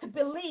to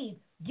believe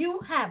you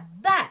have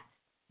that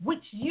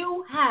which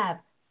you have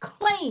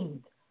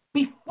claimed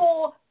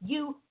before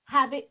you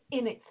have it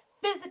in its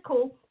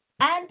physical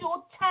and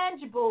or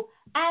tangible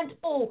and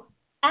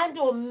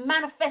or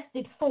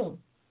manifested form.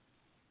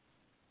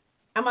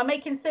 Am I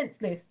making sense,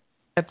 Liz?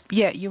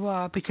 Yeah, you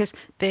are, because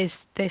there's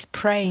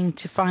praying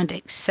to find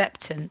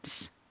acceptance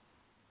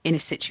in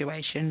a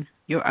situation,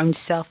 your own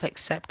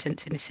self-acceptance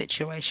in a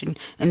situation,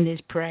 and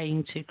there's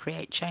praying to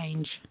create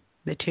change.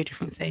 They're two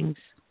different things.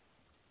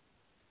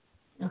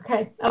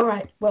 Okay, all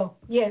right. Well,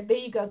 yeah, there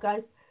you go,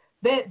 guys.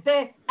 There,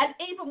 and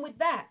even with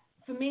that,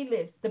 for me,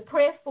 Liz, the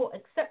prayer for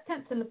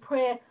acceptance and the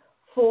prayer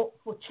for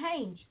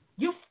change,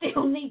 you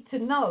still need to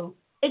know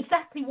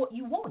exactly what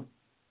you want.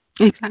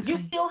 Exactly. You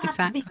still have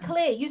to be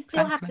clear. You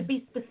still have to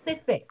be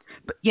specific.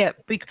 But yeah,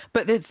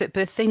 but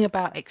the thing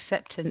about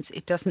acceptance,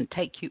 it doesn't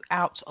take you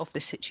out of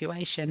the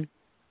situation.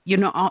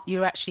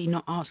 You're actually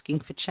not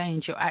asking for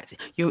change.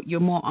 You're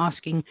more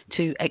asking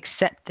to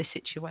accept the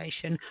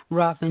situation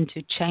rather than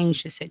to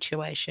change the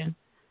situation.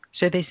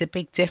 So there's a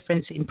big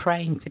difference in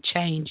praying for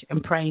change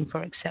and praying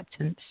for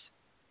acceptance.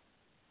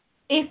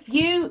 If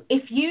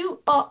you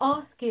are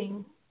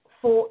asking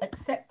for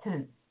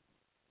acceptance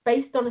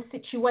based on a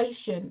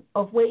situation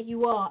of where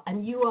you are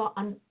and you are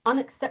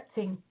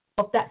unaccepting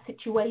of that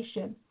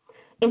situation,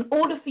 in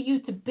order for you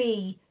to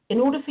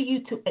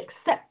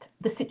accept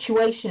the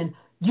situation,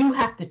 you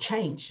have to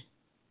change.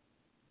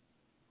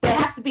 There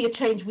has to be a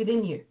change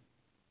within you.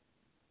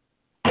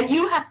 And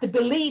you have to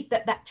believe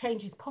that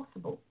change is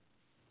possible.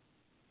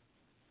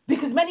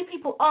 Because many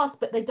people ask,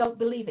 but they don't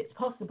believe it's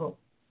possible.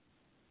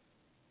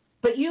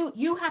 But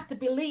you have to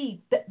believe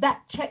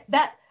that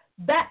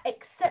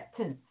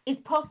acceptance is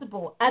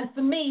possible. And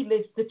for me,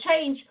 Liz, the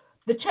change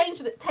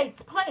that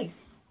takes place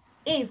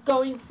is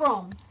going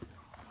from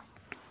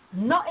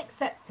not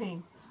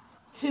accepting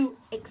to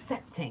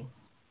accepting.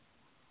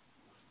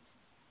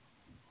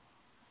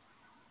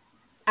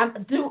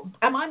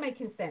 Am I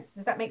making sense?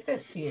 Does that make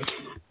sense to you?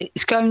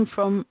 It's going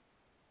from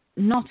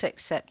not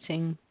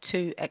accepting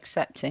to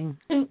accepting.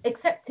 To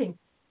accepting.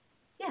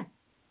 Yeah.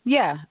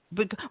 Yeah.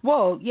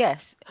 Well, yes.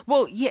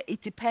 Well, yeah,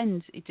 it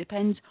depends. It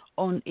depends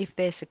on if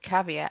there's a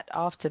caveat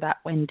after that,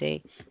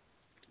 Wendy.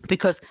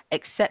 Because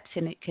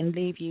accepting it can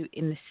leave you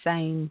in the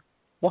same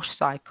wash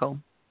cycle.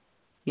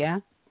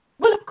 Yeah?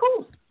 Well, of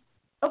course.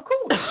 Of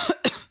course.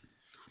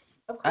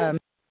 Of course.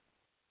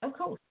 Of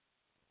course.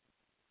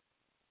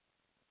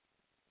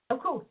 Of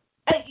course.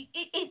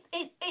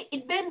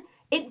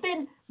 It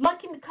then,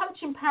 like in the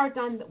coaching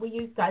paradigm that we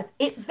use, guys,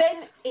 it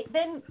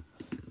then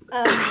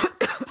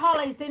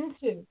parlays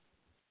into,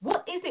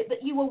 what is it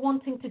that you are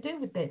wanting to do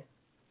with this?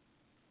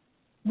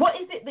 What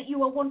is it that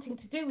you are wanting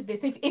to do with this?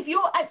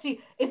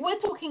 If we're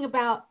talking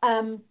about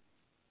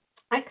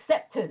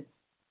acceptance,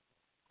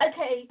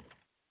 okay,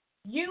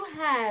 you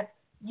have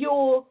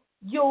your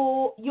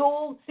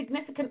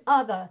significant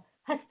other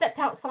has stepped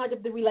outside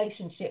of the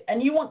relationship,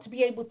 and you want to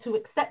be able to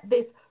accept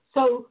this,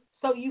 so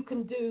you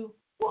can do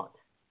what?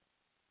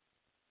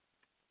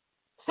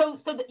 So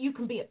that you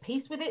can be at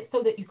peace with it,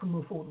 so that you can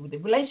move forward with the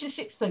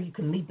relationship, so you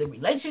can leave the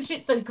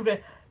relationship, so you can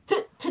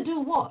to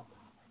do what?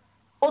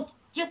 Or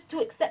just to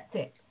accept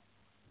it.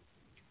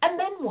 And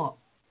then what?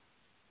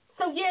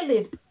 So yeah,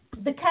 Liz,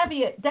 the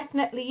caveat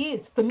definitely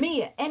is, for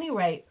me at any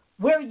rate,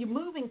 where are you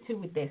moving to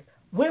with this?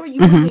 Where are you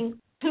moving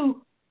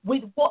to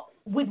with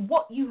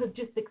what you have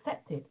just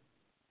accepted?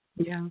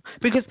 Yeah,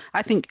 because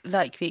I think,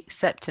 like the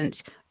acceptance,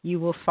 you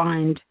will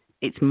find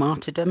it's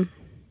martyrdom.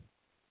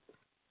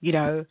 You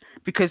know,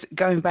 because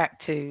going back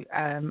to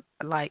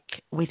like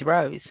with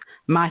Rose,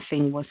 my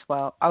thing was,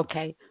 well,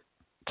 okay,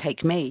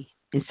 take me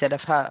instead of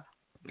her.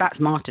 That's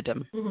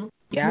martyrdom. Mm-hmm.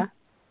 Yeah.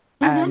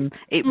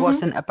 It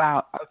wasn't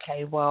about,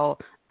 okay, well,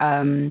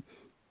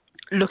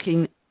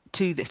 looking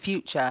to the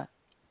future,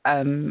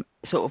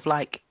 sort of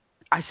like,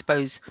 I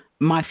suppose,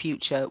 my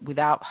future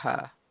without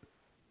her,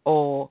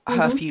 or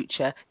her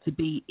future to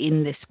be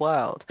in this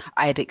world.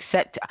 I had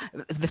accepted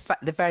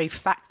the very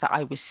fact that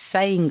I was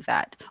saying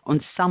that,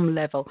 on some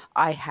level,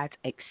 I had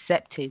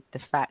accepted the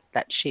fact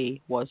that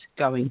she was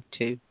going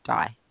to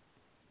die.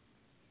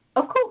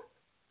 Of course.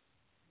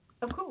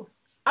 Of course.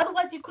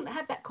 Otherwise, you couldn't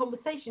have that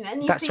conversation.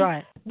 And That's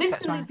right. This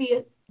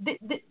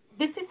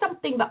is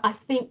something that I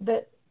think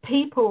that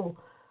people,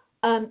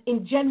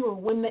 in general,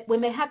 when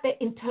they have their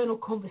internal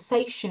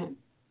conversation,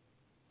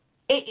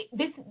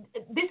 this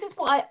is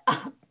why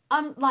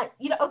I'm like,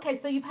 okay,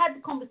 so you've had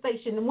the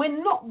conversation, and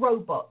we're not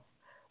robots.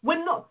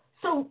 We're not.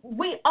 So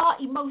we are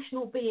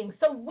emotional beings.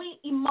 So we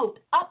emote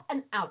up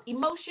and out.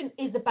 Emotion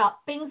is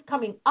about things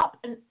coming up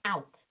and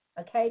out,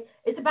 okay?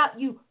 It's about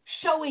you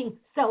showing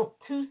self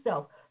to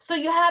self. So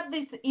you have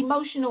this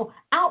emotional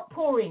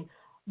outpouring.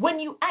 When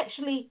you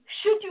actually,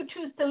 should you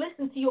choose to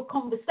listen to your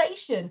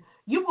conversation,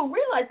 you will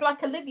realize,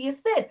 like Olivia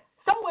said,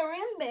 somewhere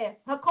in there,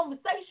 her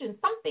conversation,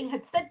 something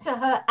had said to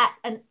her at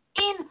an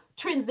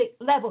intrinsic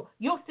level,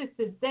 your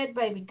sister's dead,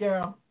 baby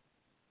girl.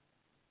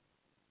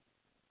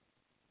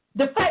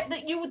 The fact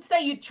that you would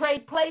say you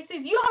trade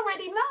places, you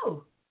already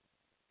know.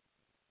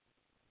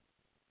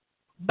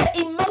 But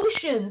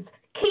emotions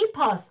keep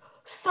us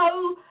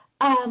so,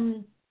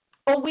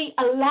 or we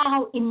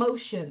allow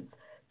emotions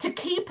to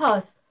keep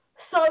us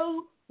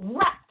so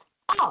wrapped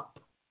up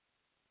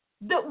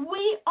that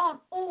we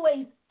aren't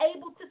always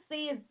able to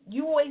see, as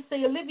you always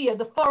say, Olivia,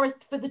 the forest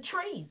for the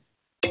trees.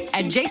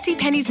 At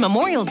JCPenney's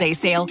Memorial Day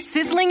sale,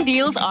 sizzling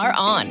deals are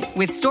on,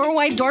 with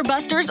store-wide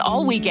doorbusters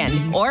all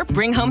weekend. Or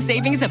bring home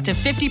savings up to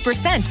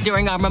 50%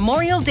 during our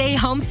Memorial Day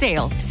home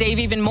sale. Save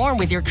even more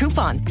with your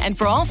coupon. And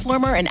for all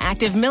former and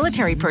active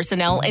military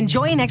personnel,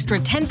 enjoy an extra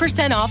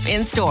 10% off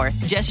in-store.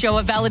 Just show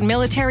a valid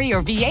military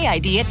or VA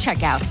ID at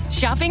checkout.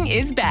 Shopping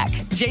is back.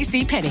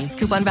 JCPenney.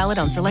 Coupon valid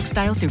on select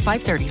styles through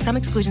 5/30. Some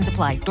exclusions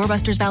apply.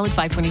 Doorbusters valid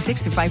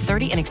 5/26 through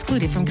 5/30 and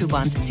excluded from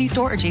coupons. See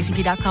store or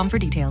jcp.com for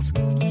details.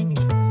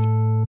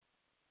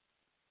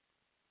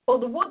 Or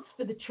the woods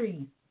for the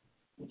trees,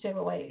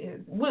 whichever way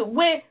it is. We're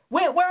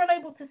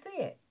unable to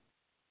see it.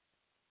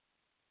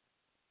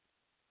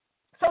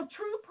 So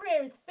true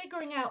prayer is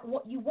figuring out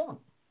what you want.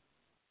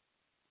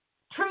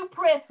 True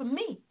prayer for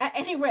me, at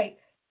any rate,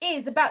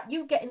 is about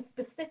you getting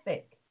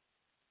specific.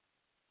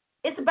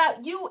 It's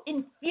about you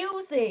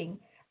infusing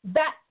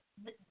that.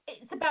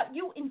 It's about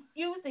you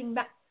infusing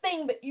that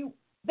thing that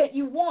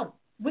you want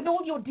with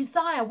all your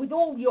desire, with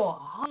all your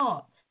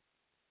heart.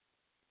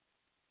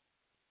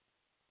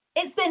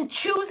 It's then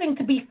choosing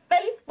to be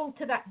faithful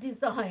to that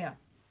desire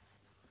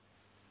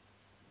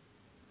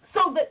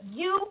so that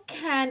you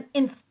can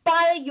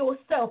inspire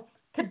yourself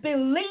to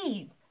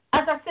believe,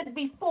 as I said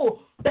before,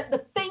 that the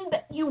thing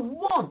that you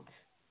want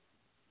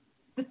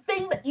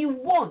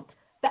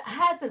that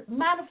hasn't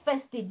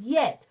manifested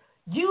yet,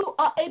 you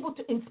are able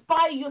to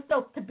inspire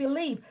yourself to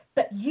believe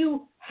that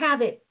you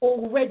have it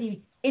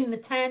already in the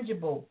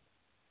tangible.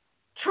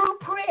 True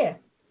prayer.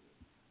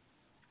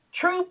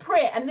 True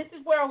prayer, and this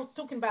is where I was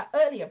talking about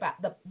earlier, about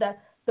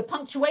the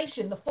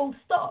punctuation, the full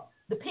stop,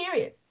 the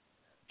period.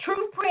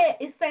 True prayer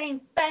is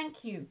saying thank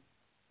you.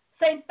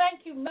 Saying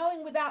thank you,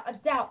 knowing without a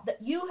doubt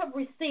that you have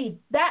received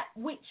that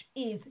which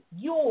is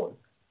yours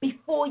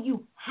before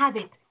you have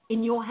it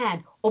in your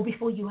hand or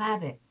before you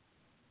have it.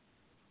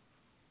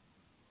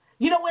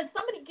 You know, when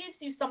somebody gives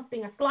you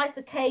something, a slice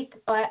of cake,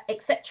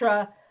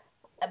 etc.,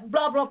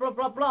 blah, blah, blah,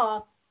 blah,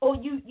 blah, or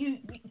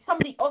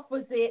somebody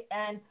offers it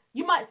and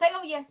you might say,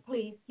 oh, yes,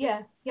 please.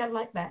 Yeah, I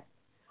like that.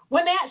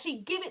 When they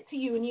actually give it to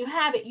you and you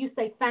have it, you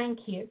say thank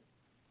you.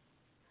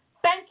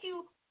 Thank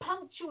you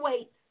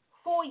punctuates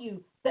for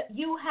you that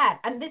you have.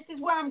 And this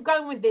is where I'm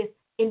going with this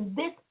in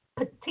this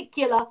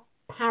particular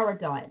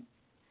paradigm.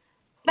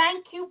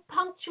 Thank you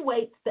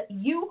punctuates that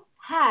you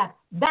have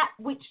that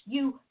which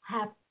you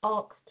have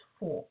asked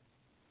for.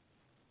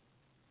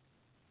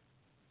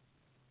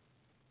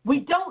 We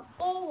don't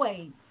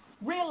always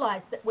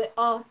realize that we're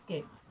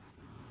asking.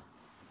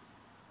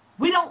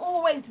 We don't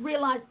always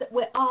realize that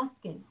we're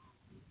asking.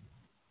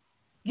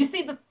 You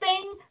see, the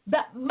thing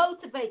that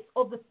motivates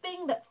or the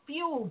thing that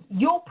fuels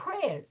your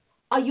prayers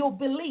are your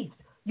beliefs.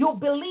 Your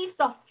beliefs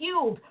are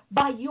fueled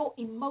by your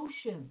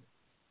emotions.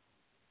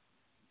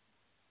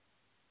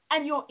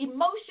 And your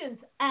emotions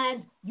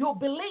and your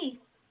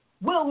beliefs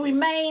will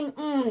remain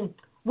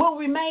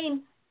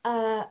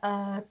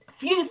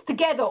fused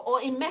together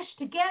or enmeshed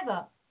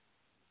together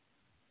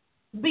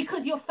because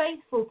you're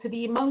faithful to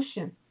the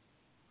emotion.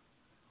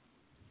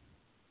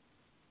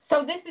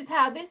 So this is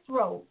how this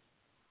rolls.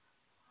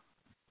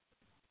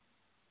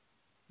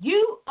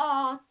 You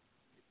are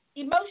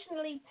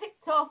emotionally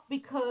ticked off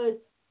because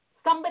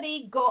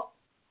somebody got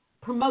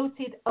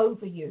promoted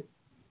over you.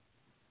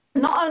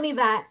 Not only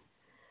that,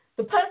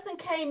 the person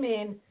came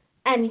in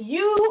and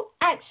you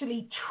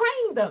actually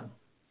trained them.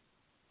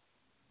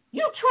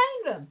 You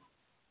trained them.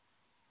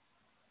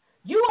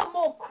 You are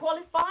more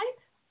qualified,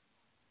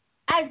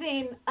 as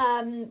in,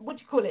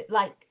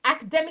 like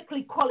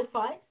academically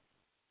qualified.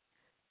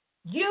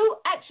 You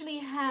actually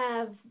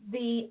have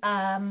the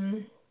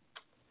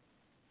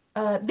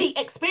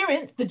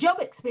experience, the job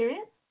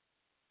experience.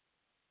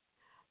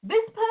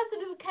 This person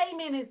who came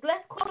in is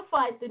less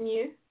qualified than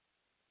you,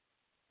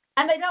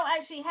 and they don't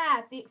actually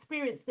have the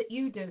experience that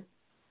you do.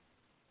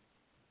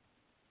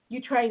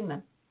 You train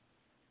them.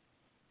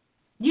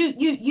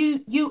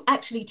 You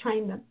actually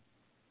train them.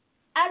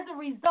 As a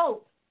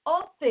result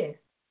of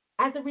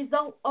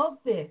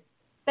this,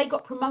 they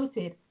got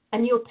promoted,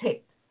 and you're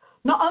ticked.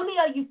 Not only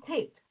are you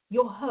ticked,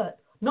 you're hurt.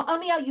 Not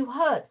only are you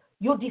hurt,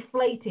 you're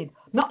deflated.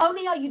 Not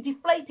only are you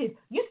deflated,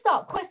 you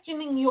start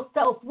questioning your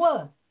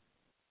self-worth.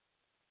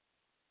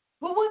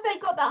 Well, what have they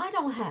got that I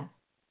don't have?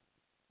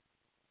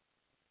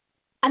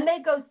 And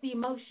there goes the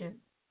emotion.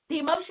 The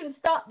emotions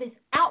start this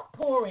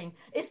outpouring.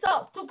 It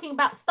starts talking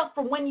about stuff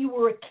from when you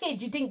were a kid.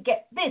 You didn't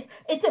get this.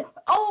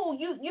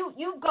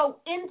 You go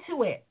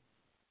into it.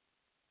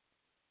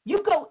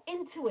 You go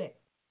into it.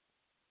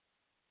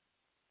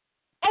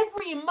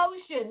 Every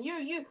emotion, you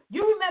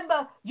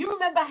remember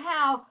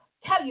how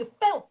you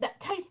felt, that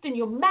taste in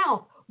your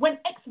mouth when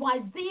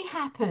XYZ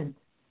happened.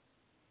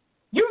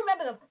 You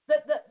remember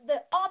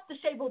the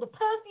aftershave or the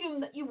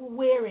perfume that you were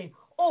wearing,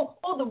 or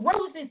the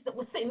roses that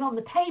were sitting on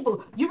the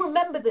table. You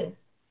remember this.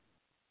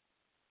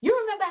 You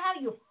remember how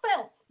you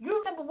felt. You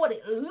remember what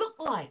it looked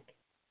like.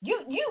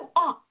 You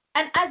are,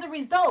 and as a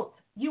result,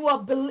 you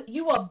are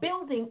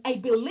building a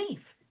belief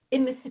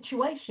in this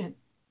situation.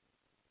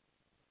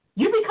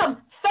 You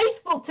become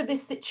faithful to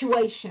this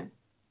situation.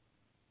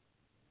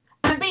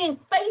 And being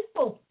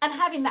faithful and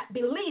having that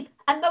belief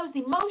and those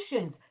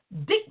emotions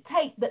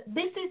dictate that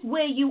this is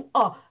where you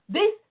are.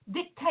 This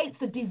dictates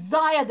the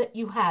desire that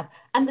you have.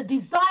 And the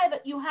desire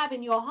that you have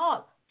in your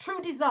heart,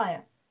 true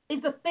desire,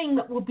 is the thing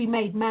that will be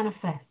made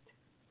manifest.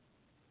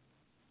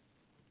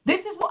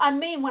 This is what I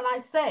mean when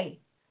I say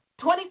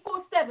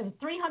 24/7,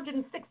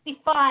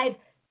 365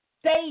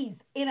 days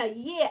in a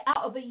year,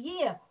 out of a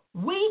year,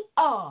 we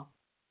are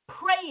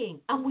praying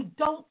and we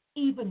don't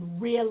even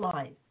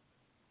realize.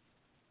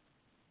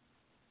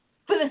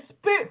 For the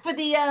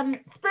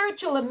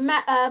spiritual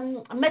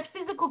and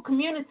metaphysical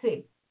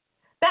community,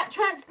 that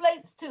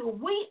translates to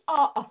we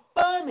are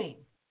affirming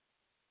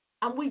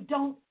and we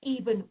don't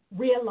even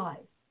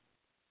realize.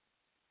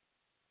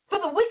 For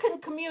the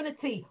Wiccan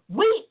community,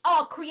 we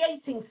are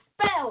creating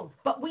spells,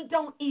 but we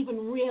don't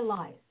even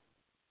realize.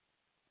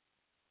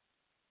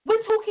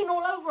 We're talking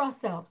all over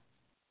ourselves.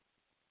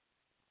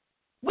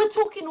 We're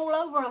talking all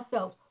over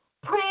ourselves.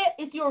 Prayer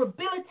is your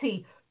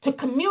ability to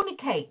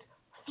communicate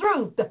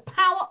through the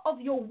power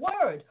of your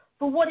word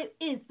for what it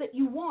is that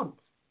you want.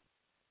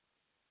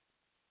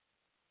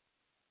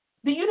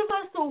 The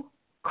universal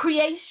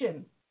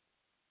creation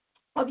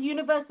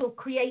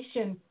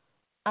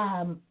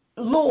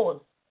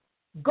laws,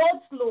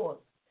 God's laws,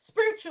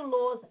 spiritual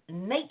laws,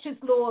 nature's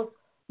laws,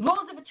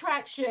 laws of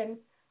attraction,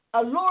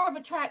 a law of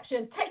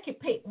attraction, take your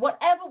pick,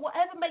 whatever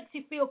makes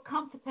you feel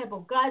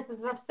comfortable. Guys, as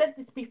I've said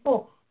this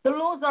before, the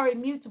laws are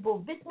immutable.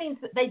 This means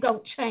that they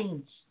don't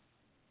change.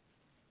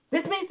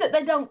 This means that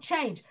they don't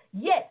change.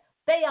 Yet,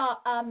 they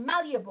are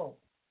malleable.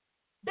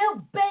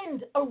 They'll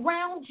bend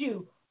around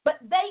you, but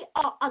they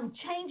are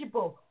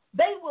unchangeable.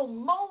 They will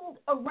mold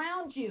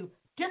around you,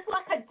 just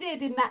like I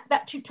did in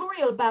that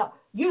tutorial about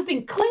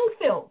using cling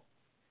film.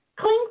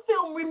 Cling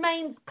film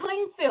remains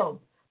cling film,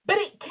 but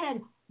it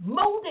can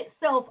mold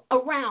itself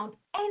around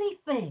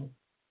anything.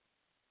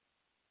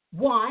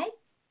 Why?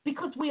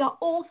 Because we are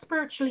all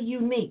spiritually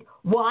unique.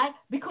 Why?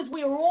 Because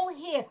we are all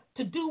here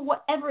to do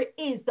whatever it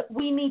is that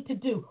we need to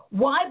do.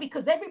 Why?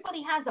 Because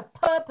everybody has a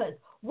purpose.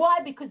 Why?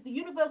 Because the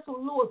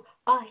universal laws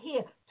are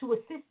here to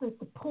assist and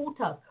support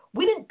us.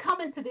 We didn't come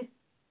into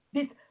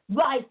this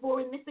life or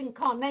in this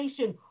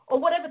incarnation or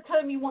whatever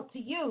term you want to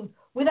use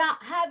without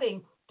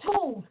having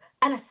tools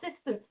and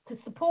assistance to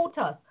support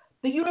us.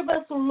 The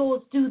universal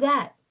laws do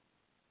that.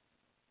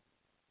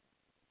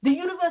 The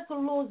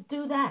universal laws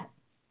do that.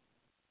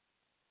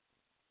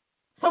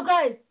 So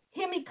guys,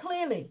 hear me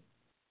clearly.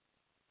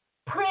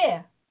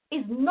 Prayer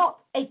is not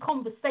a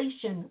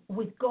conversation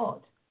with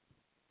God.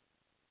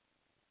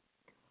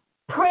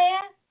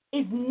 Prayer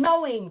is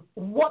knowing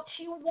what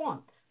you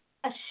want,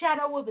 a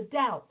shadow of a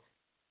doubt.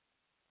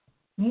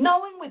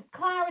 Knowing with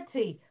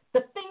clarity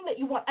the thing that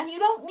you want. And you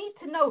don't need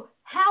to know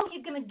how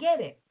you're going to get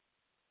it.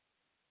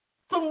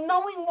 So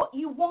knowing what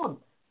you want.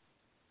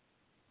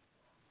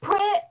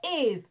 Prayer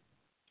is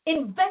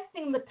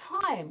investing the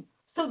time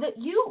so that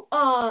you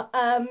are,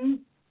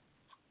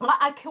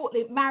 I call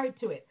it married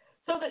to it,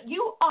 so that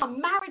you are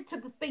married to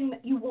the thing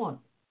that you want.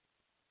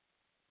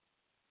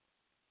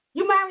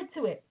 You're married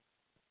to it.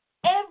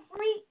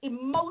 Every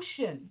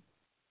emotion,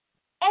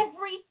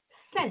 every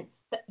sense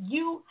that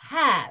you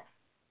have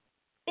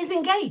is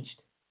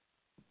engaged.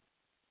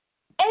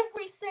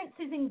 Every sense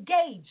is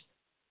engaged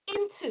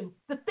into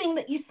the thing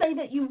that you say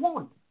that you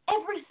want.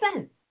 Every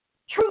sense.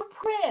 True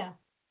prayer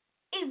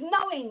is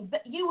knowing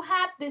that you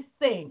have this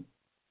thing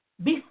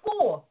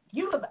before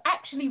you have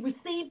actually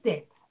received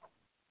it.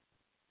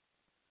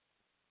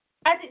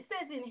 As it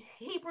says in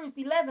Hebrews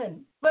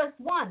 11, verse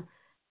 1,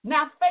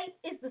 now faith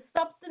is the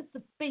substance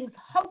of things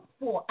hoped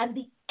for and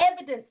the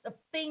evidence of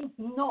things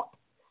not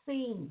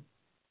seen.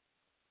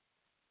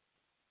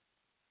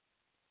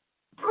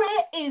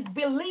 Prayer is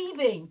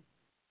believing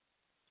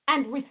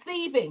and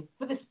receiving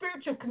for the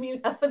spiritual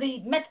community, for the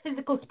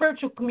metaphysical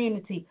spiritual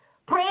community.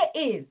 Prayer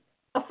is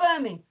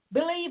affirming,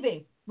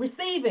 believing,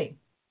 receiving.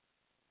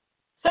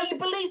 So you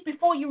believe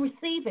before you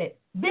receive it.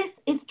 This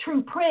is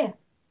true prayer.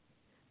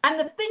 And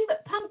the thing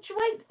that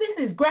punctuates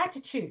this is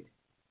gratitude.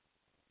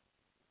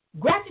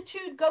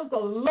 Gratitude goes a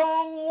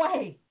long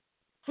way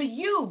for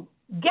you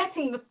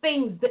getting the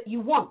things that you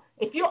want.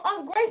 If you're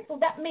ungrateful,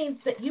 that means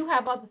that you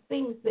have other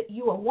things that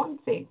you are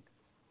wanting.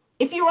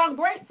 If you're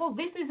ungrateful,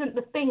 this isn't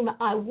the thing that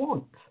I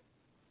want.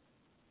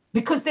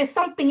 because there's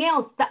something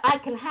else that I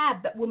can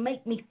have that will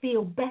make me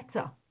feel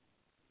better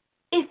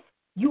if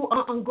you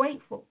are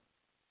ungrateful.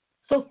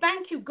 So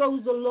thank you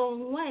goes a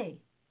long way.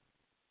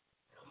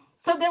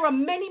 So there are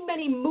many,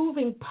 many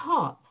moving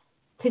parts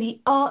to the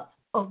art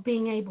of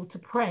being able to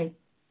pray.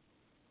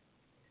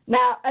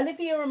 Now,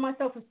 Olivia and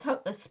myself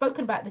have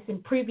spoken about this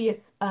in previous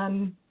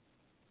podcasts,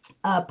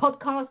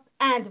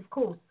 and of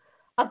course,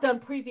 I've done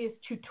previous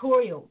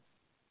tutorials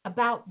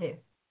about this.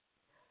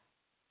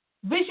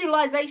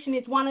 Visualization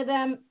is one of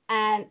them,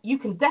 and you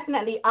can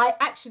definitely. I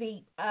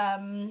actually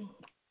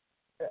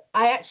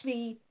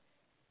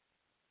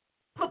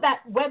put that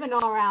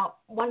webinar out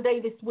one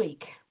day this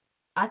week.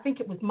 I think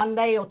it was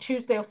Monday or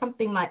Tuesday or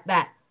something like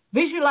that.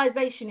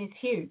 Visualization is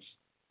huge.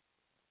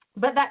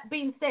 But that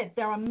being said,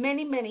 there are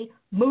many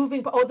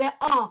moving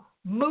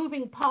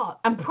parts,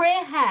 and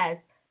prayer has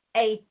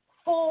a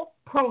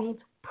four-pronged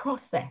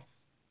process.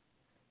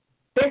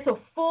 There's a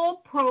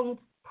four-pronged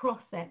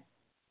process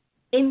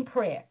in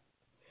prayer.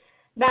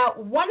 Now,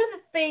 one of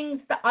the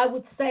things that I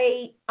would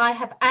say I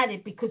have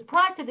added, because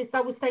prior to this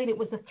I was saying it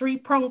was a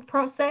three-pronged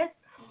process,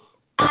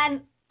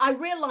 and I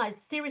realized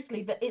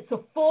seriously that it's a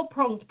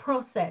four-pronged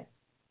process,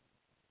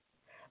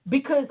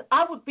 because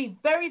I would be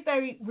very,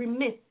 very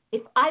remiss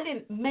if I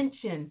didn't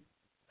mention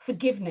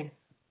forgiveness.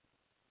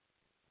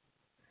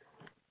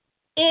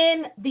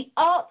 In the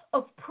art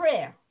of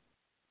prayer,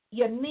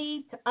 you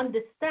need to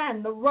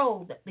understand the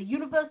role that the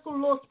universal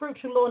law,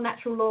 spiritual law,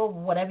 natural law,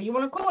 whatever you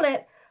want to call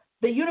it,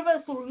 the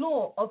universal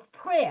law of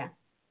prayer,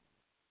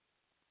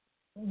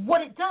 what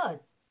it does,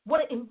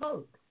 what it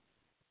invokes.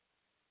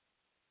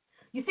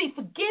 You see,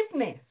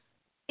 forgiveness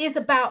is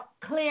about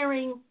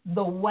clearing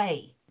the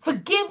way.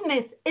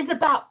 Forgiveness is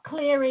about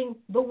clearing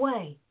the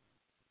way.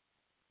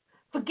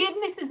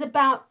 Forgiveness is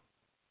about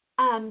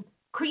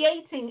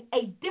creating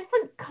a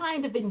different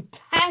kind of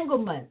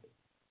entanglement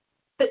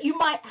that you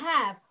might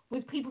have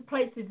with people,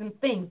 places, and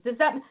things.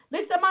 Am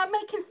I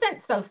making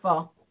sense so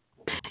far?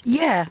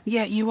 Yeah,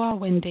 you are,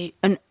 Wendy.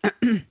 And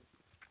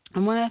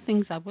and one of the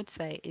things I would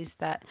say is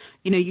that,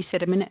 you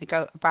said a minute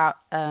ago about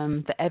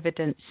the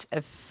evidence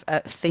of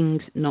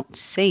things not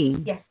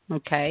seen. Yes.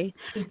 Okay.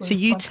 So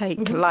you take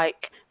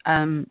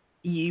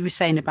you were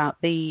saying about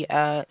the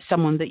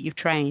someone that you've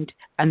trained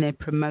and they're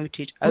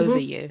promoted over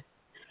you.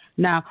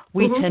 Now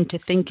we tend to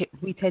think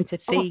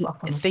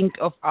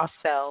of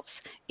ourselves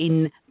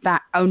in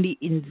that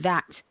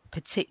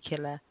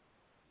particular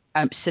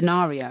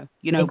scenario,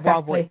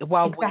 exactly.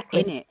 while we're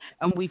in it,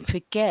 and we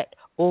forget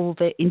all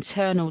the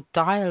internal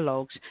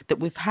dialogues that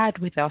we've had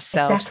with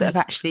ourselves that have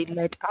actually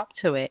led up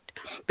to it.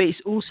 But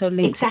it's also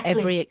linked to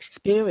every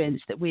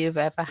experience that we have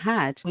ever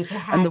had,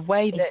 and the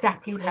way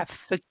that you have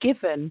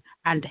forgiven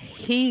and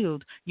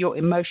healed your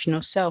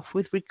emotional self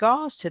with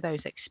regards to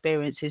those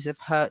experiences of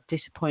hurt,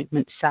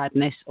 disappointment,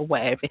 sadness, or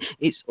whatever.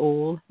 It's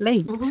all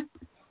linked.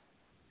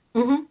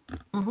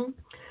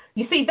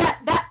 You see,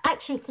 that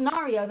actual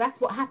scenario, that's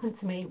what happened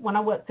to me when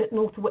I worked at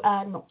not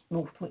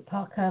Northwick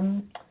Park,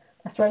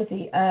 that's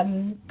Rosie,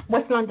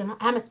 West London,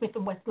 Hammersmith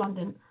and West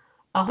London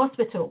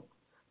Hospital.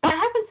 That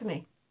happened to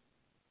me.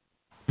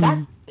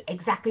 That's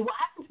exactly what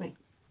happened to me.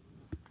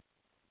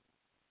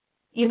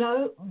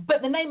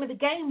 But the name of the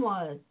game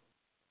was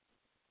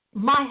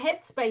my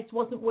headspace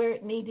wasn't where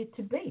it needed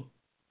to be.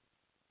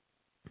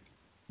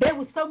 There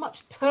was so much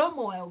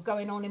turmoil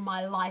going on in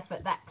my life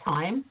at that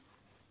time.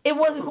 It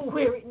wasn't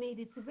where it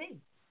needed to be.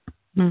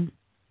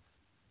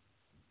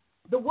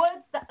 The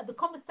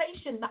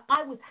conversation that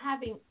I was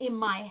having in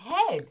my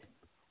head,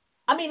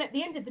 I mean, at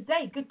the end of the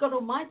day, good God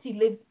Almighty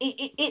lives.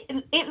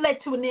 It led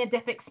to a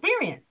near-death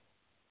experience.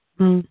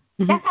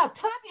 That's how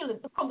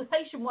turbulent the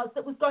conversation was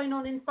that was going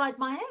on inside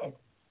my head.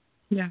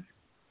 Yeah.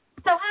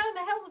 So how in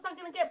the hell was I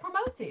going to get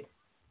promoted?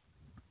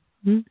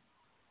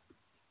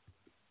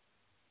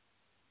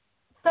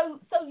 So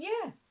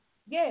yeah.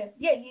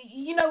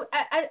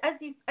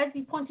 As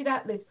you pointed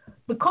out, Liz,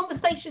 the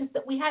conversations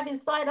that we have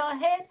inside our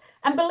head,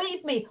 and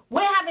believe me,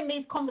 we're having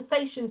these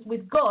conversations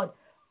with God.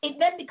 It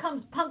then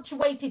becomes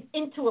punctuated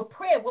into a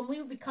prayer when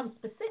we become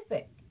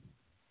specific.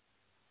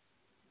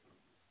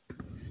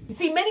 You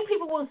see, many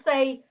people will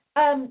say,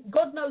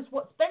 "God knows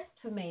what's best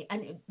for me,"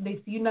 and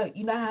Liz, you know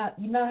how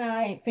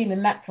I ain't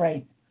feeling that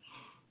phrase.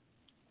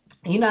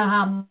 You know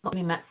how I'm not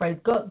feeling that phrase.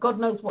 God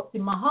knows what's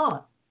in my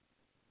heart.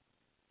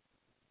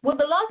 Well,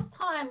 the last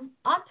time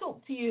I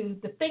talked to you,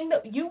 the thing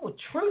that you were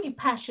truly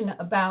passionate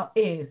about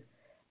is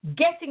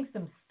getting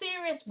some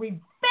serious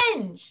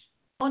revenge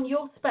on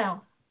your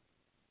spouse.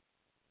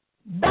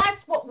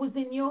 That's what was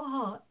in your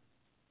heart.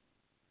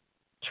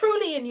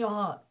 Truly in your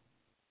heart.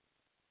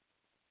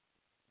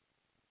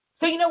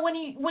 So, when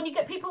you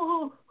get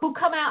people who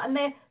come out and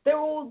they're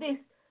all this,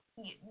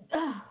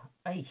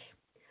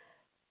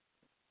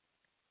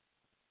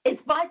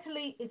 it's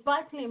vitally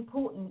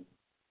important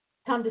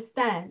to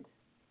understand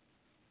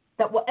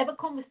that whatever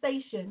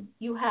conversation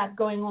you have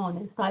going on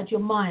inside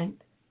your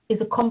mind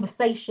is a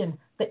conversation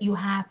that you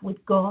have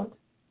with God.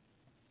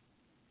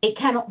 It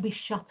cannot be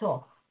shut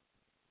off.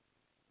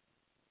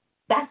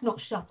 That's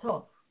not shut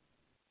off.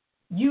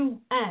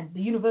 you and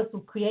the universal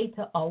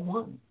creator are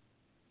one.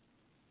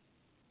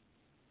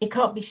 It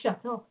can't be shut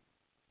off.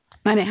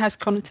 And it has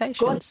connotations.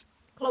 God's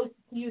closer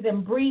to you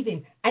than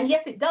breathing. And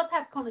yes, it does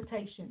have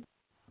connotations,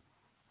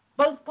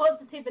 both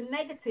positive and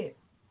negative.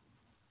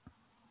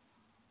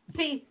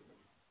 See,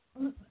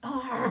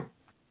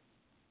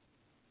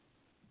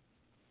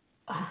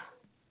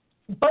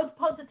 both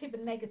positive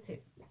and negative.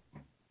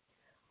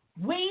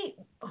 We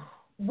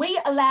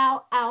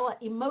allow our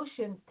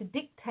emotions to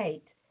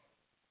dictate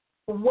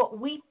what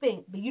we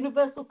think the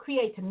universal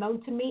creator,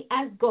 known to me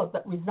as God,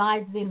 that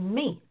resides in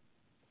me.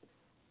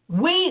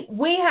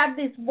 We have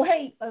this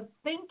way of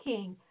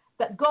thinking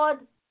that God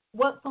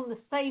works on the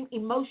same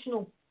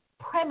emotional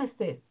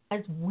premises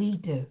as we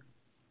do.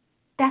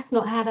 That's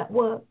not how that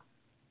works.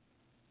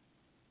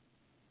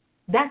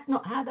 That's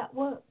not how that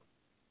works.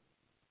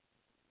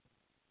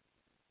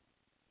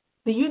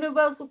 The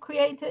universal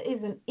creator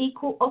is an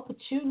equal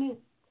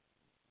opportunist.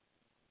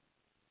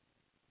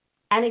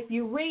 And if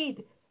you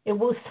read, it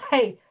will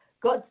say,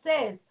 God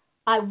says,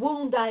 I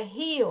wound, I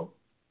heal.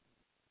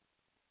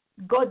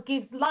 God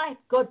gives life,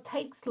 God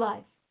takes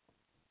life.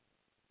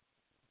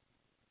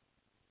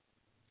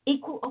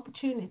 Equal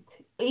opportunist.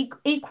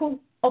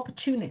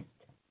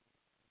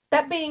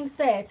 That being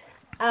said,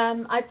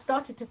 I've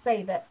started to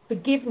say that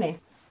forgiveness,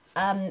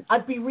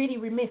 I'd be really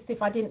remiss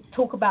if I didn't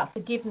talk about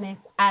forgiveness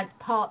as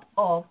part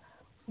of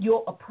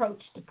your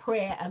approach to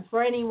prayer. And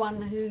for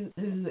anyone who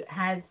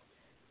has,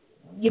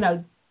 has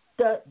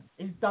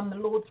done the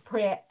Lord's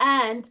Prayer,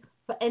 and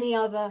for any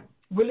other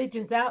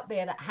religions out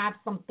there that have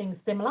something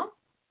similar,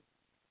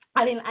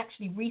 I didn't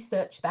actually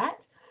research that,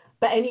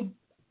 but any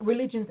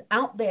religions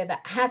out there that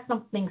have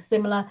something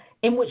similar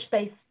in which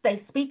they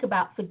speak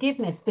about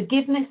forgiveness.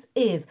 Forgiveness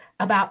is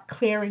about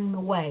clearing the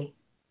way.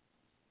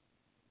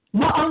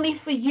 Not only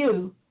for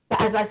you,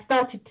 but as I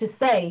started to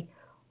say,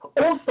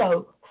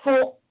 also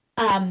for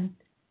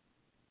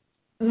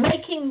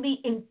making the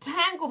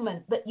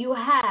entanglement that you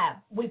have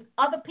with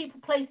other people,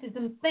 places,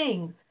 and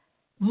things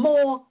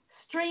more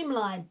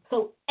streamlined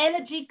so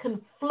energy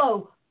can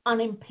flow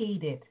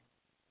unimpeded.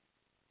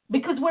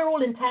 Because we're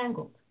all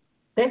entangled.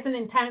 There's an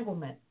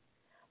entanglement.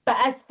 But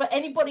as for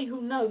anybody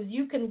who knows,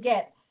 you can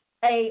get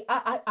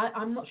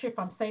I'm not sure if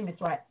I'm saying this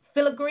right,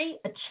 filigree,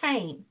 a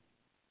chain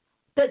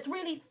that's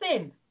really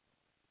thin.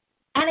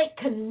 And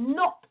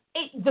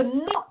the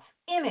knots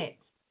in it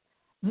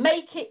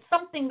make it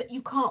something that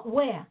you can't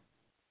wear.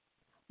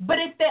 But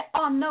if there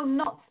are no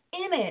knots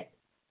in it,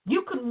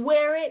 you can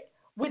wear it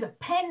with a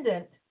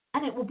pendant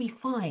and it will be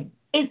fine.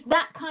 It's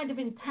that kind of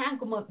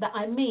entanglement that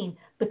I mean,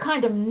 the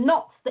kind of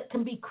knots that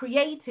can be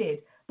created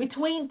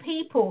between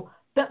people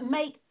that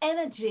make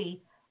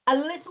energy a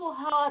little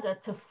harder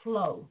to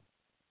flow.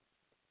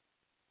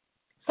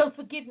 So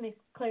forgiveness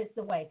clears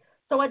the way.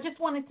 So I just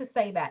wanted to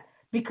say that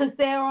because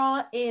there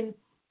are in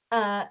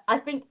the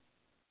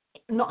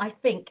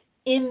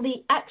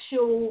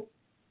actual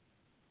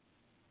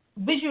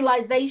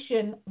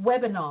visualization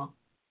webinar,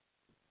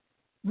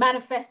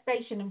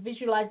 manifestation and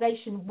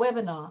visualization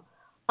webinar,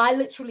 I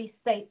literally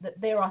state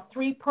that there are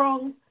 3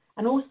 prongs,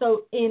 and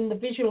also in the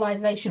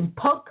visualization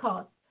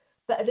podcast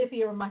that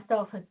Olivia and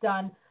myself had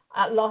done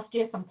last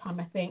year sometime,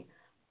 I think,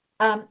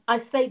 I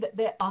say that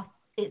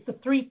it's a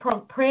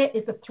 3-pronged, prayer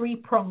is a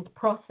 3-pronged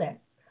process.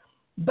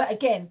 But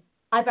again,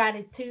 I've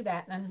added to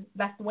that, and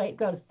that's the way it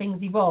goes.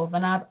 Things evolve,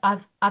 and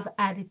I've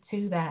added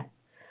to that.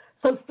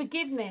 So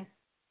forgiveness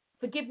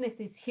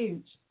is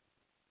huge.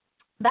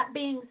 That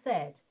being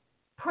said,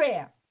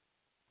 prayer.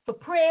 For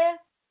prayer,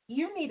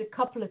 you need a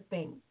couple of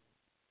things.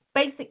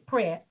 Basic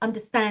prayer,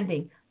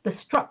 understanding the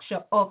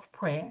structure of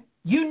prayer.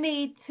 You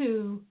need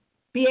to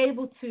be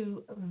able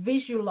to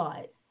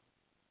visualize.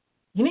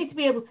 You need to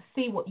be able to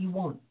see what you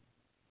want.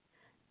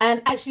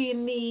 And actually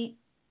in the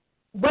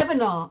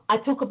webinar, I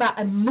talk about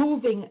a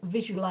moving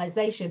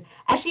visualization.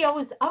 Actually, I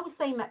was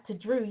saying that to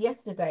Drew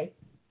yesterday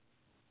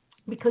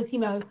because, you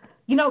know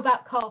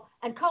about Carl.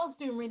 And Carl's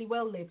doing really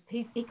well, Liv.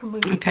 He can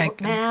move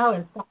now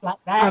and stuff like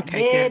that.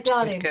 Okay, yeah, good,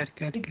 darling.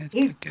 Good.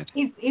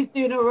 He's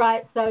doing all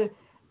right. So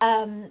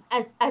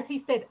as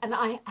he said, and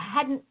I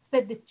hadn't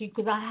said this to you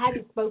because I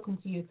hadn't spoken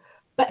to you,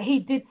 but he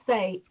did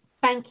say,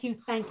 thank you.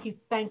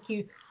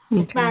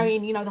 Miss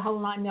Marion, the whole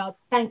 9 yards.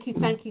 Thank you.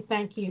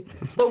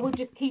 So we'll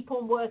just keep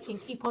on working,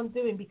 keep on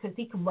doing, because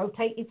he can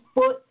rotate his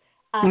foot.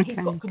 He's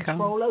got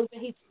control over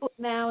his foot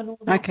now and all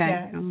that.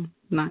 Okay,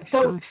 nice.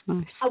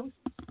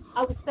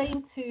 I was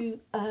saying to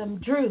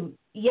Drew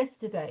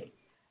yesterday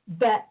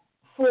that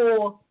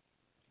for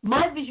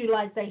my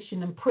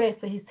visualization and prayer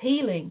for his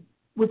healing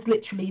was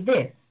literally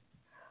this.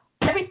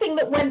 Everything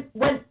that went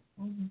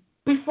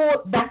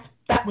before that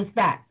was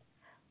that.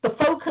 The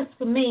focus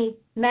for me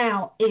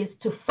now is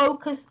to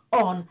focus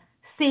on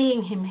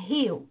seeing him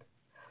healed.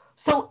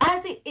 So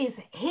as it is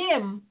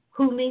him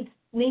who needs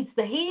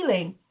the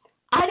healing,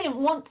 I didn't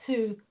want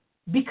to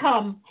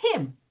become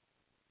him,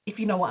 if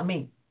you know what I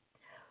mean.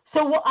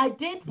 So what I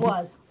did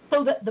was,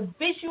 so that the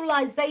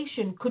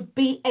visualization could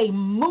be a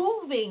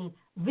moving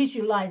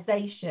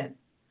visualization,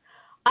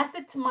 I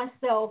said to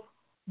myself,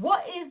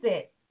 what is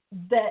it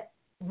that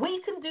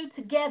we can do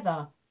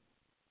together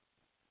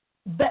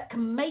that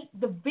can make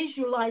the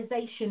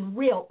visualization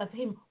real of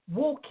him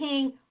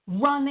walking,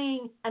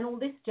 running, and all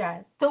this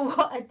jazz. So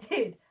what I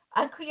did,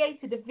 I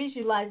created a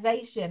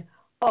visualization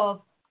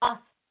of us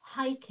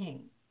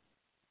hiking.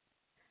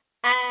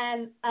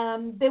 And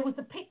there was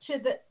a picture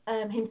that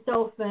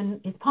himself and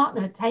his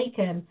partner had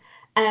taken,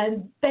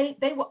 and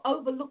they were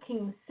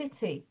overlooking the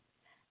city.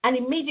 And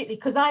immediately,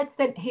 because I had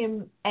sent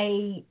him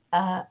a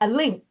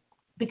link,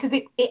 because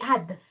it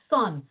had the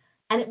sun,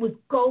 and it was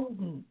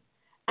golden.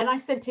 And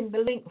I sent him the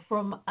link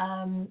from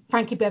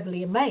Frankie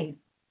Beverly and Maze,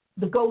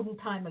 The Golden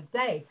Time of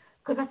Day,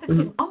 because I said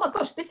to him, oh, my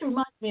gosh, this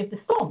reminds me of the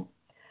song.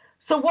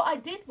 So what I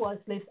did was,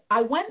 Liz,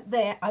 I went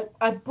there,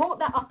 I brought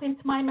that up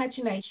into my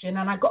imagination,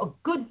 and I got a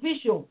good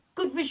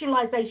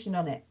visualization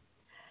on it.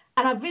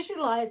 And I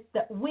visualized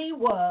that we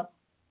were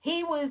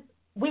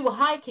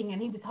hiking,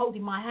 and he was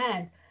holding my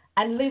hand.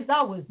 And Liz,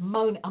 I was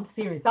moaning. I'm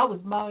serious. I was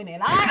moaning.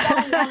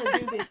 I don't want to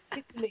do this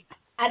quickly.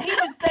 And he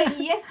was saying,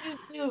 yes, you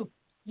do.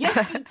 Yes,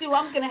 you do.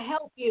 I'm going to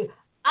help you.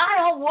 I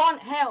don't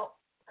want help,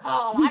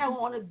 Carl. I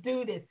don't want to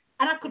do this.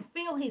 And I could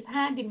feel his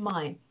hand in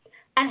mine.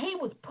 And he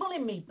was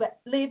pulling me. But,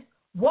 Liz,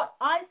 what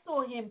I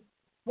saw him,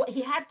 what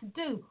he had to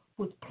do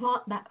was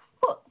plant that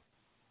foot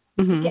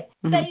to get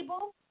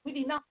stable with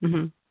enough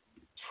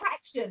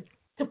traction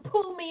to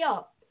pull me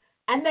up.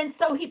 And then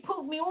so he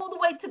pulled me all the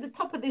way to the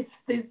top of this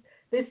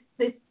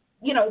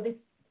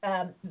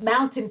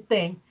mountain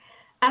thing.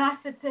 And I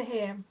said to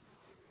him,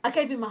 I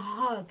gave him a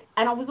hug,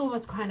 and I was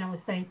almost crying. I was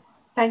saying,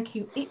 thank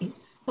you. It is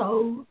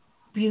so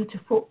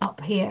beautiful up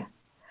here.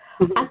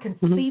 I can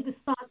see the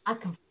sun. I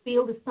can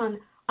feel the sun.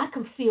 I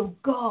can feel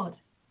God.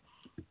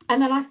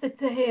 And then I said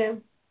to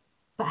him,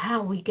 but how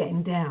are we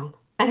getting down?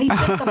 And he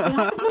said something.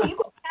 I said, no, you've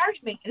got to carry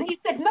me. And he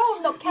said, no,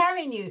 I'm not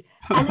carrying you.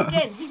 And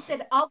again, he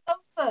said, I'll go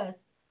first.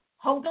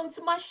 Hold on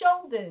to my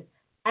shoulders.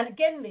 And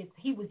again, Liz,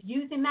 he was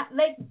using that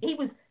leg. He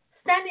was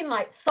standing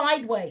like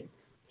sideways.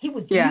 He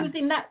was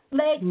using that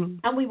leg,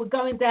 and we were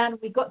going down,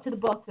 and we got to the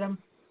bottom,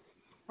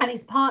 and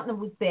his partner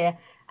was there,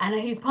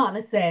 and his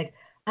partner said,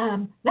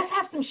 let's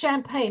have some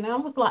champagne. And I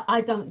was like, I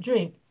don't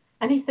drink.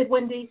 And he said,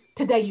 Wendy,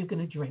 today you're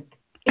going to drink.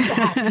 It's a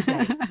happy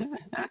day.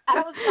 And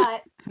I was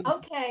like,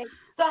 okay.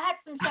 So I had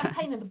some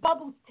champagne, and the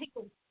bubbles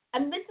tickled.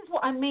 And this is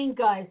what I mean,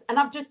 guys, and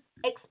I've just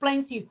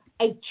explained to you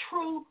a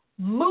true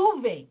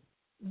moving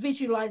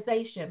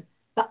visualization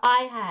that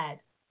I had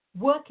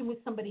working with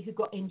somebody who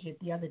got injured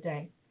the other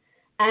day.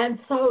 And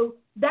so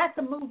that's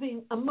a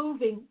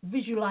moving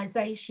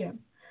visualization.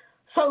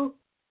 So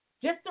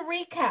just to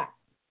recap,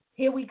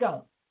 here we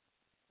go.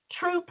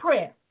 True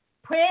prayer.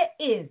 Prayer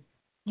is,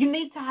 you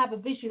need to have a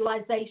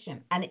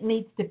visualization, and it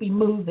needs to be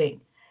moving.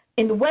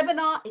 In the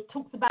webinar, it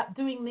talks about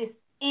doing this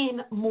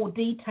in more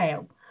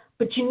detail,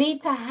 but you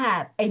need to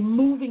have a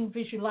moving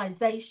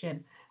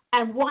visualization.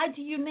 And why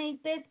do you need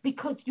this?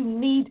 Because you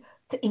need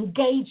to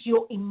engage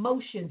your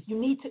emotions. You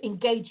need to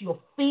engage your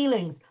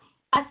feelings.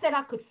 I said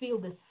I could feel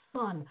the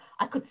sun.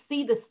 I could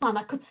see the sun.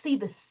 I could see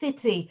the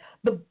city,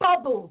 the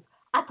bubbles.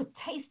 I could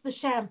taste the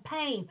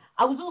champagne.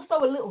 I was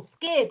also a little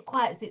scared,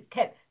 quiet as it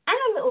kept, and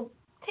a little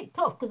ticked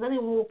off because I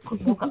didn't walk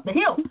up the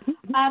hill.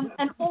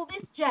 And all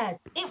this jazz,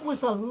 it was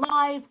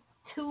alive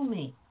to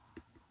me.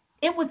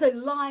 It was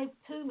alive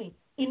to me,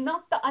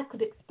 enough that I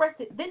could express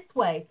it this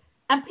way,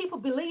 and people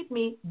believe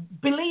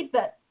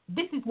that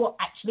this is what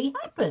actually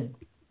happened.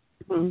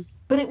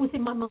 But it was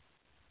in my mind.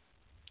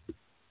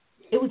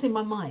 It was in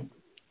my mind.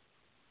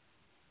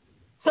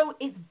 So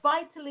it's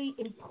vitally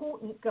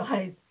important,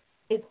 guys.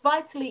 It's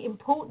vitally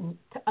important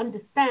to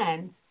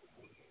understand,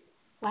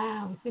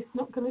 wow, is this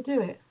not going to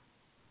do it?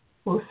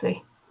 We'll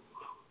see.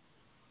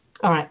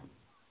 All right.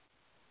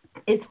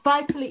 It's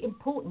vitally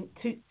important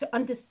to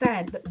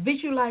understand that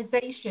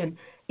visualization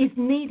is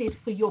needed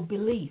for your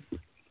belief.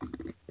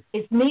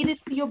 It's needed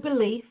for your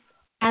belief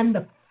and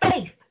the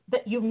faith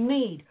that you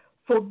need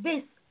for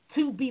this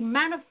to be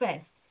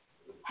manifest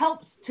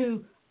helps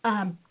to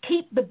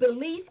keep the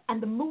belief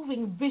and the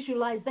moving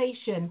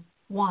visualization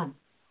one.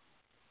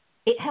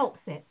 It helps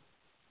it.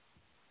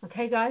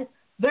 Okay, guys?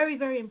 Very,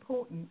 very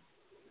important.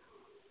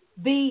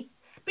 The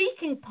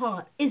speaking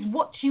part is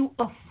what you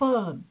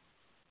affirm.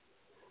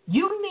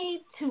 You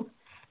need to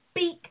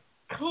speak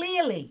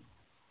clearly.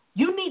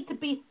 You need to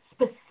be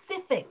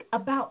specific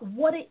about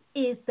what it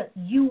is that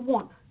you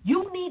want.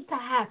 You need to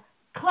have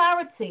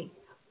clarity.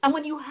 And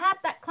when you have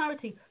that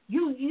clarity,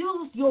 you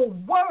use your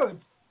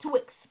words to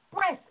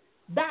express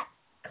that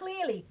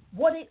clearly,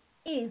 what it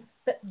is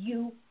that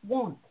you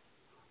want.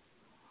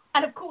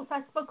 And of course,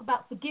 I spoke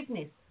about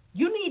forgiveness.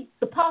 You need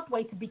the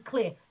pathway to be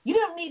clear. You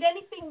don't need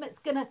anything that's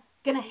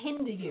gonna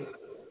hinder you.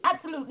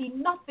 Absolutely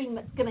nothing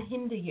that's gonna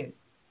hinder you.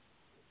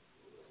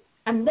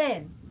 And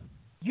then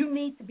you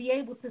need to be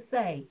able to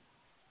say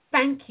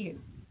thank you.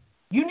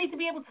 You need to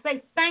be able to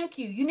say thank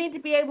you. You need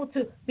to be able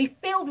to be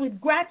filled with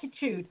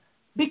gratitude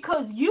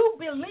because you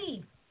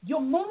believe.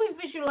 Your moving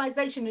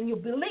visualization and your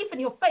belief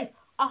and your faith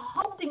are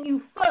holding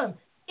you firm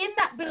in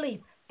that belief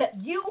that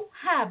you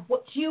have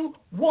what you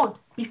want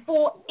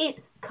before it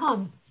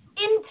comes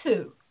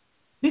into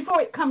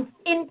before it comes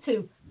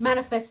into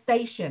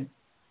manifestation.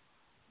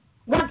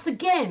 Once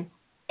again,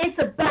 it's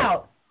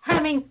about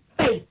having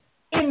faith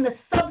in the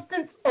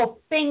substance of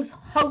things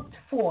hoped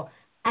for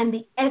and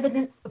the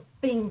evidence of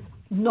things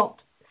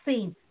not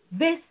seen.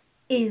 This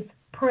is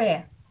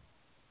prayer.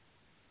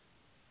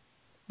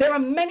 There are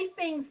many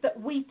things that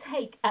we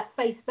take at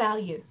face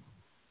value.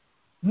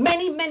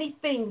 Many, many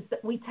things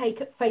that we take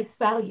at face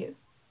value.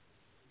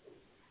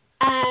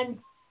 And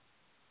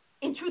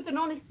in truth and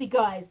honesty,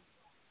 guys,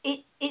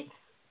 we've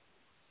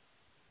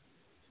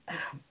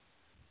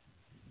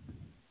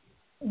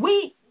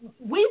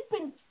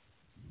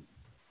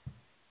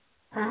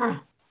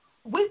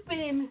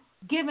been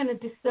given a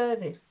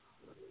disservice.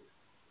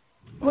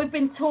 We've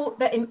been taught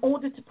that in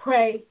order to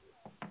pray,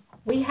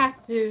 we have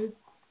to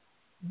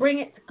bring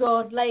it to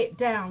God, lay it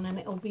down, and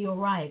it'll be all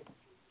right.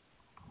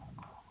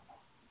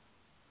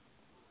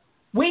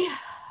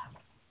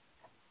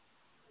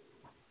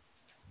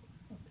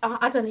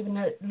 I don't even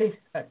know.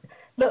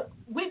 Look,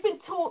 we've been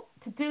taught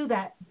to do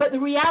that, but the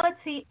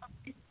reality,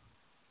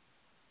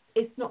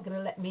 it's not going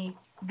to let me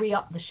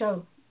re-up the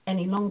show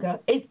any longer.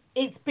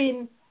 It's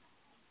been.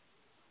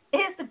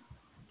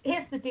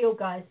 Here's the deal,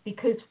 guys,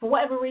 because for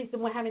whatever reason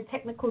we're having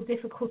technical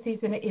difficulties,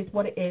 and it is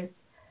what it is.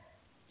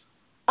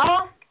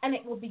 Ask and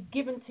it will be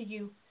given to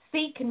you.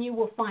 Seek and you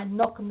will find.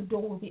 Knock and the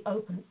door will be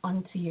opened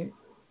unto you.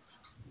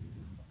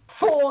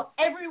 For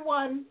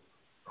everyone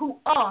who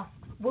asks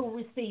will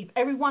receive.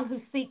 Everyone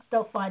who seeks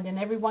they'll find, and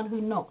everyone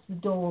who knocks the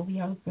door will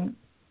be open.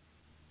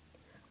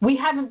 We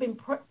haven't been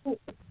taught to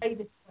pray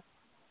this way.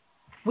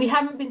 We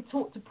haven't been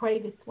taught to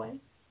pray this way,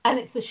 and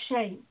it's a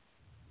shame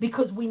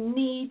because we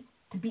need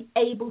to be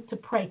able to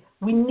pray.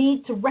 We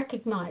need to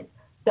recognize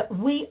that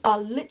we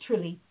are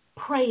literally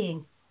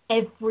praying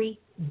every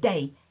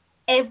day,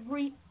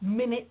 every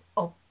minute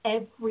of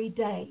every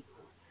day.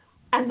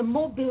 And the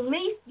more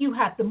belief you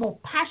have, the more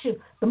passion,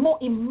 the more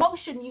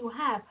emotion you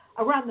have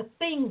around the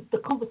things, the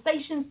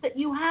conversations that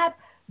you have,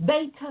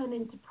 they turn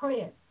into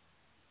prayer.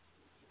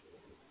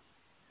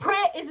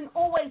 Prayer isn't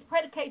always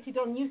predicated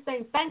on you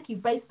saying thank you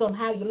based on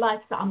how your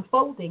life's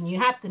unfolding. You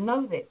have to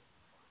know this.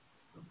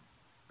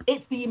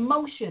 It's the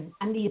emotion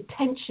and the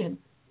attention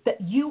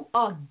that you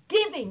are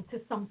giving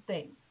to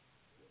something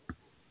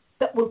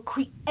that will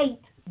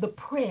create the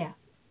prayer.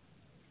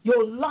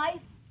 Your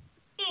life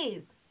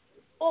is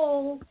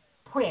all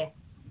prayer.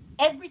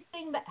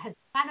 Everything that has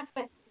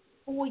manifested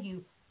for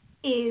you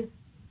is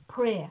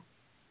prayer.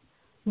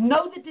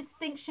 Know the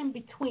distinction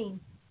between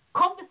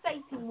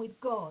conversating with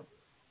God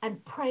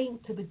and praying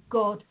to the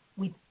God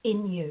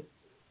within you.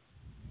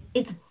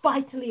 It's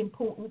vitally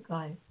important,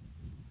 guys.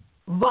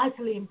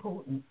 Vitally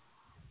important.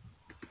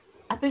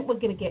 I think we're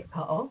going to get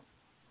cut off.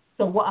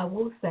 So what I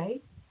will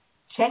say,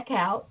 check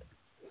out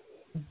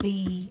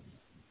the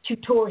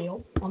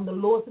tutorial on the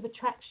laws of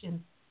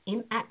attraction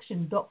in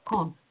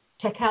action.com.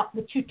 Check out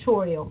the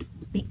tutorial,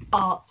 The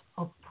Art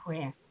of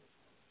Prayer.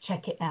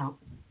 Check it out.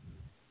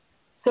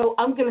 So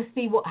I'm going to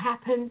see what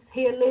happens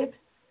here, Libs.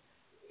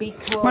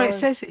 Because well,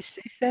 it says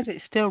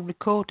it's still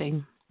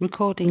recording.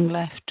 Recording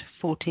left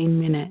 14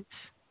 minutes.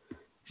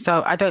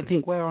 So I don't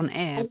think we're on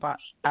air, but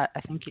I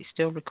think it's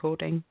still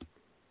recording.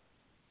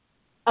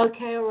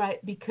 Okay, all right,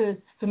 because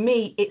for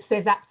me it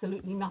says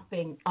absolutely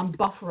nothing. I'm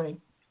buffering.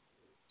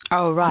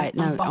 Oh, right.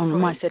 I'm No,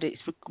 on my side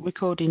it's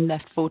recording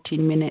left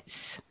 14 minutes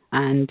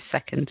and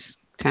seconds,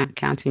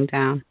 counting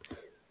down.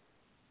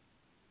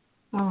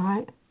 All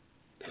right.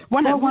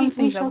 One of the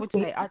things I would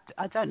say, I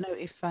don't know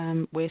if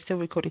we're still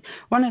recording.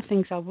 One of the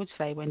things I would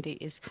say, Wendy,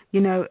 is,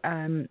 in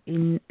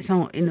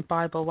the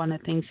Bible, one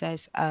of the things says,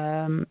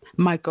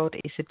 my God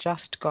is a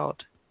just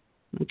God.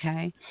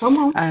 Okay?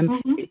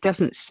 It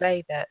doesn't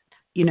say that,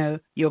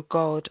 your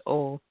God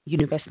or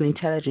universal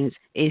intelligence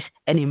is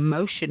an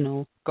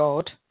emotional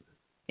God.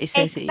 It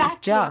says it is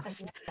just,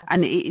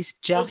 and it is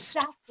just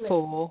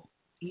for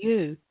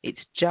you.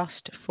 It's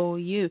just for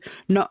you.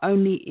 Not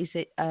only is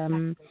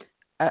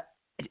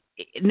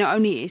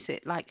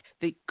it like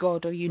the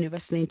God or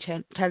universal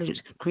intelligence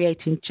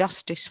creating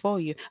justice for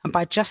you, and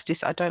by justice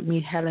I don't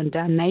mean hell and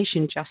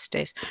damnation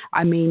justice.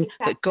 I mean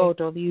that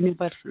God or the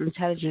universal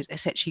intelligence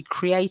is actually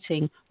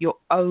creating your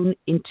own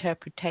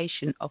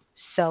interpretation of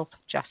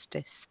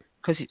self-justice,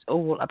 because it's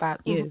all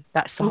about you.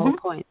 That's the whole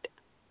point.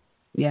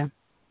 Yeah,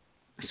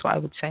 that's what I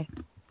would say.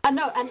 I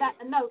know,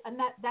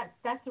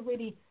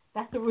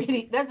 that's a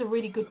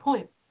really good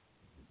point.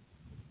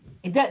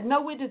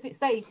 Nowhere does it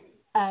say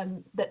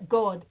that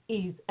God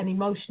is an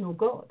emotional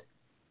God.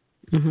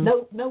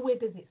 Nowhere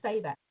does it say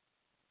that.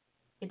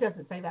 It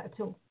doesn't say that at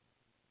all.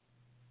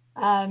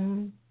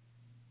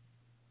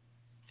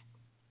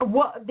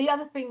 What the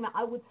other thing that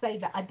I would say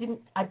that I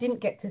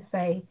didn't get to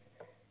say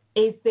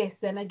is this,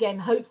 and again,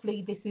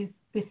 hopefully this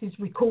is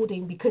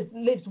recording, because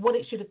Liz, what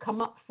it should have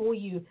come up for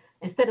you,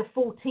 instead of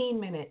 14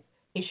 minutes,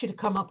 it should have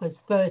come up as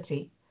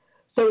 30.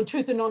 So in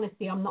truth and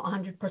honesty, I'm not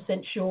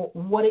 100% sure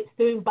what it's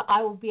doing, but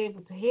I will be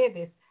able to hear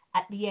this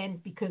at the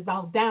end, because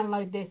I'll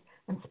download this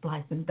and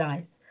splice and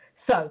dice.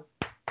 So,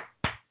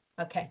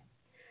 okay.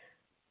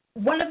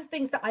 One of the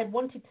things that I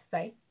wanted to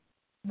say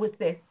was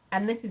this,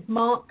 and this is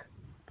Mark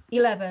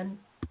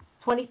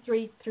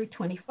 11:23 through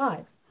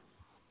 25.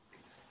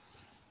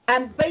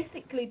 And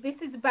basically, this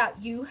is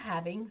about you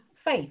having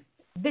faith.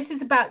 This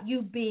is about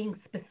you being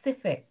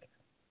specific.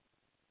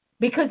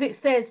 Because it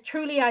says,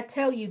 truly I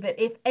tell you that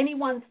if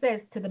anyone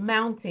says to the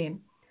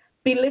mountain,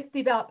 be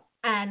lifted up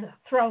and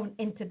thrown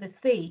into the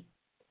sea,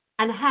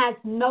 and has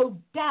no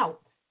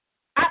doubt,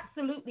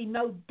 absolutely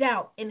no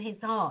doubt in his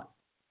heart,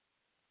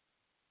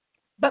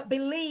 but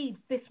believes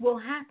this will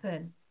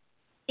happen,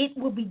 it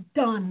will be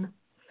done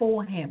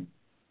for him.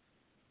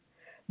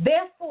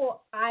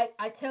 Therefore, I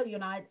tell you,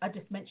 and I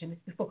just mentioned this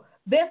before,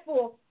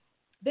 therefore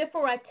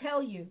I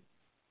tell you,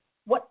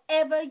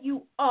 whatever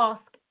you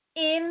ask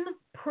in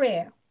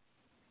prayer,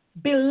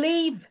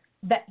 believe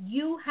that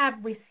you have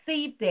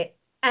received it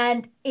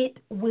and it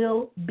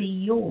will be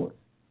yours.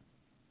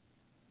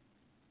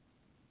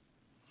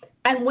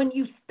 And when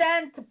you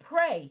stand to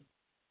pray,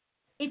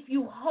 if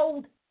you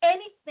hold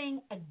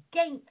anything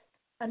against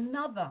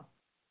another,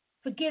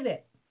 forgive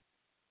it,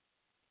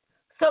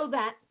 so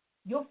that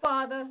your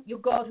Father, your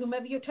God,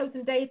 whomever your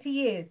chosen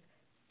deity is,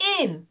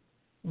 in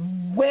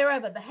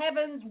wherever, the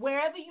heavens,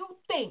 wherever you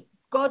think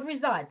God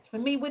resides, for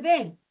me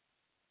within,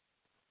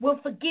 will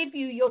forgive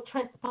you your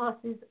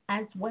trespasses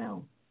as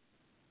well.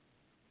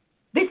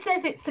 This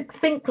says it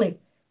succinctly.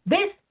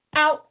 This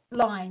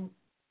outlines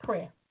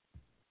prayer.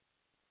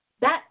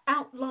 That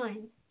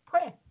outlines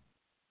prayer.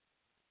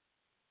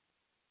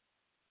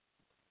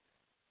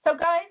 So,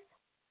 guys,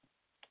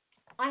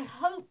 I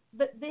hope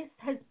that this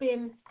has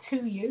been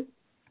to you.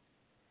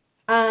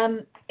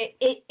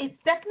 It's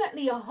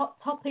definitely a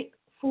hot topic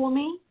for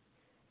me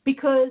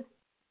because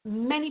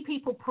many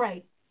people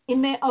pray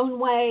in their own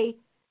way,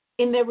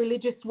 in their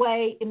religious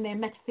way, in their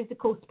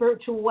metaphysical,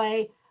 spiritual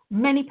way.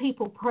 Many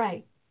people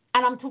pray.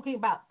 And I'm talking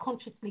about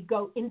consciously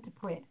go into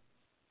prayer.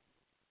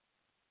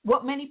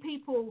 What many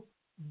people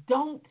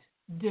don't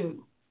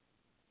do,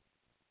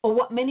 or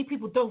what many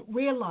people don't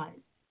realize,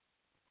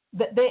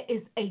 that there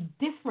is a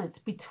difference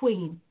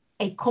between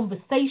a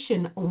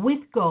conversation with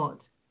God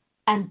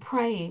and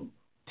praying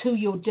to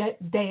your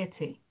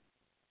deity.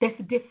 There's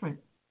a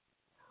difference.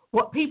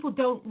 What people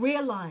don't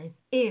realize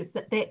is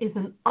that there is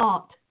an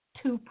art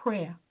to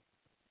prayer.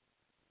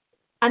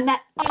 And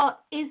that art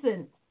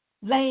isn't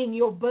laying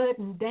your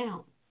burden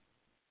down.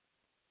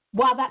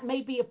 While that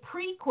may be a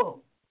prequel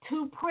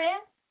to prayer,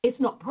 it's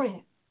not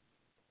prayer.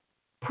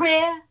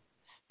 Prayer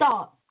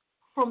starts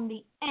from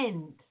the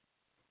end.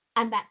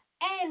 And that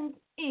end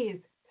is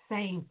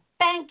saying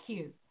thank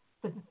you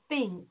for the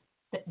things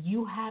that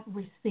you have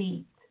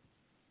received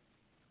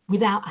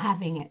without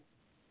having it.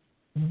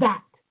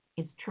 That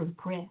is true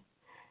prayer.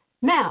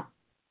 Now,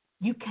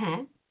 you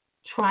can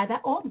try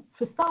that on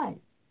for size.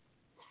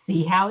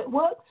 See how it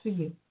works for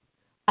you.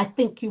 I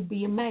think you'll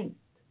be amazed.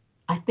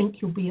 I think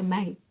you'll be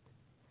amazed.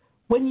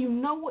 When you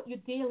know what you're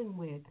dealing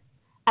with,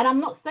 and I'm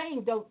not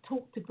saying don't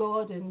talk to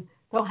God and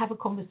don't have a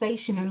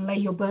conversation and lay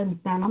your burdens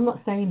down. I'm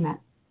not saying that.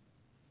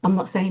 I'm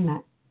not saying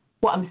that.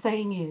 What I'm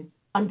saying is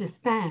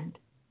understand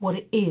what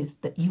it is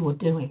that you are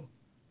doing.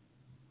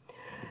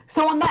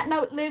 So on that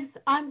note, Liz,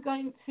 I'm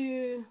going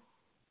to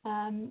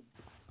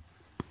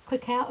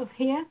click out of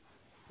here.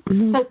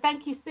 Mm-hmm. So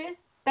thank you, sis.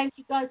 Thank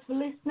you guys for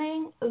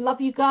listening.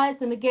 Love you guys.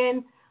 And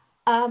again,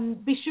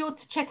 be sure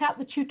to check out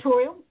the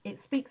tutorial. It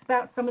speaks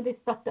about some of this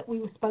stuff that we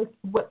were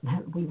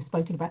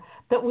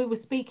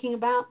speaking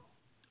about.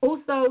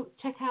 Also,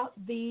 check out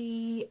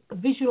the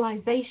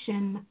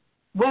visualization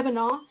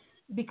webinar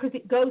because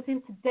it goes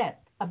into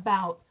depth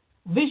about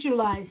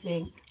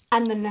visualizing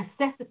and the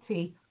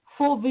necessity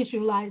for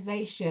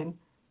visualization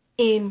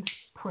in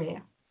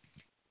prayer.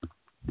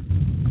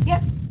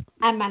 Yep,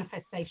 and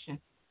manifestation.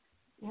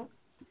 Yep.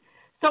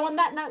 So on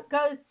that note,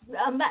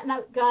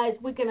 guys,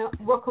 we're gonna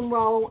rock and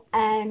roll,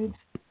 and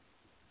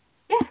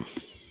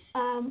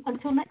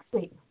until next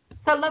week.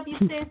 So love you,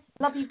 sis.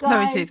 Love you guys.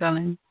 Love you too,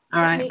 darling.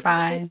 All right,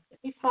 bye.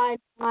 You find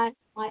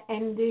my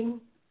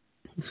ending,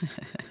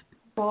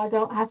 so I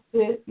don't have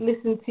to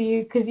listen to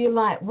you because you're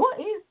like, what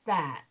is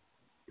that?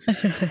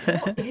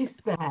 What is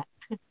that?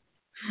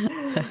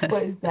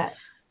 What is that?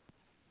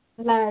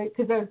 No,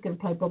 because I was going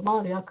to play Bob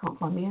Marley. I can't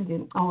find the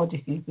ending. Oh, I'll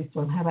just use this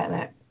one. How about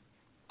that?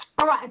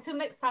 All right, until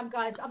next time,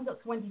 guys. I'm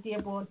Dr. Wendy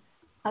Dearborn.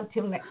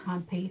 Until next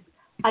time, peace.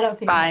 I don't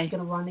think I'm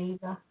going to run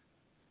either.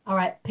 All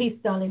right, peace,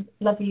 darling.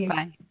 Love you.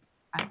 Bye.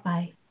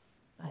 Bye.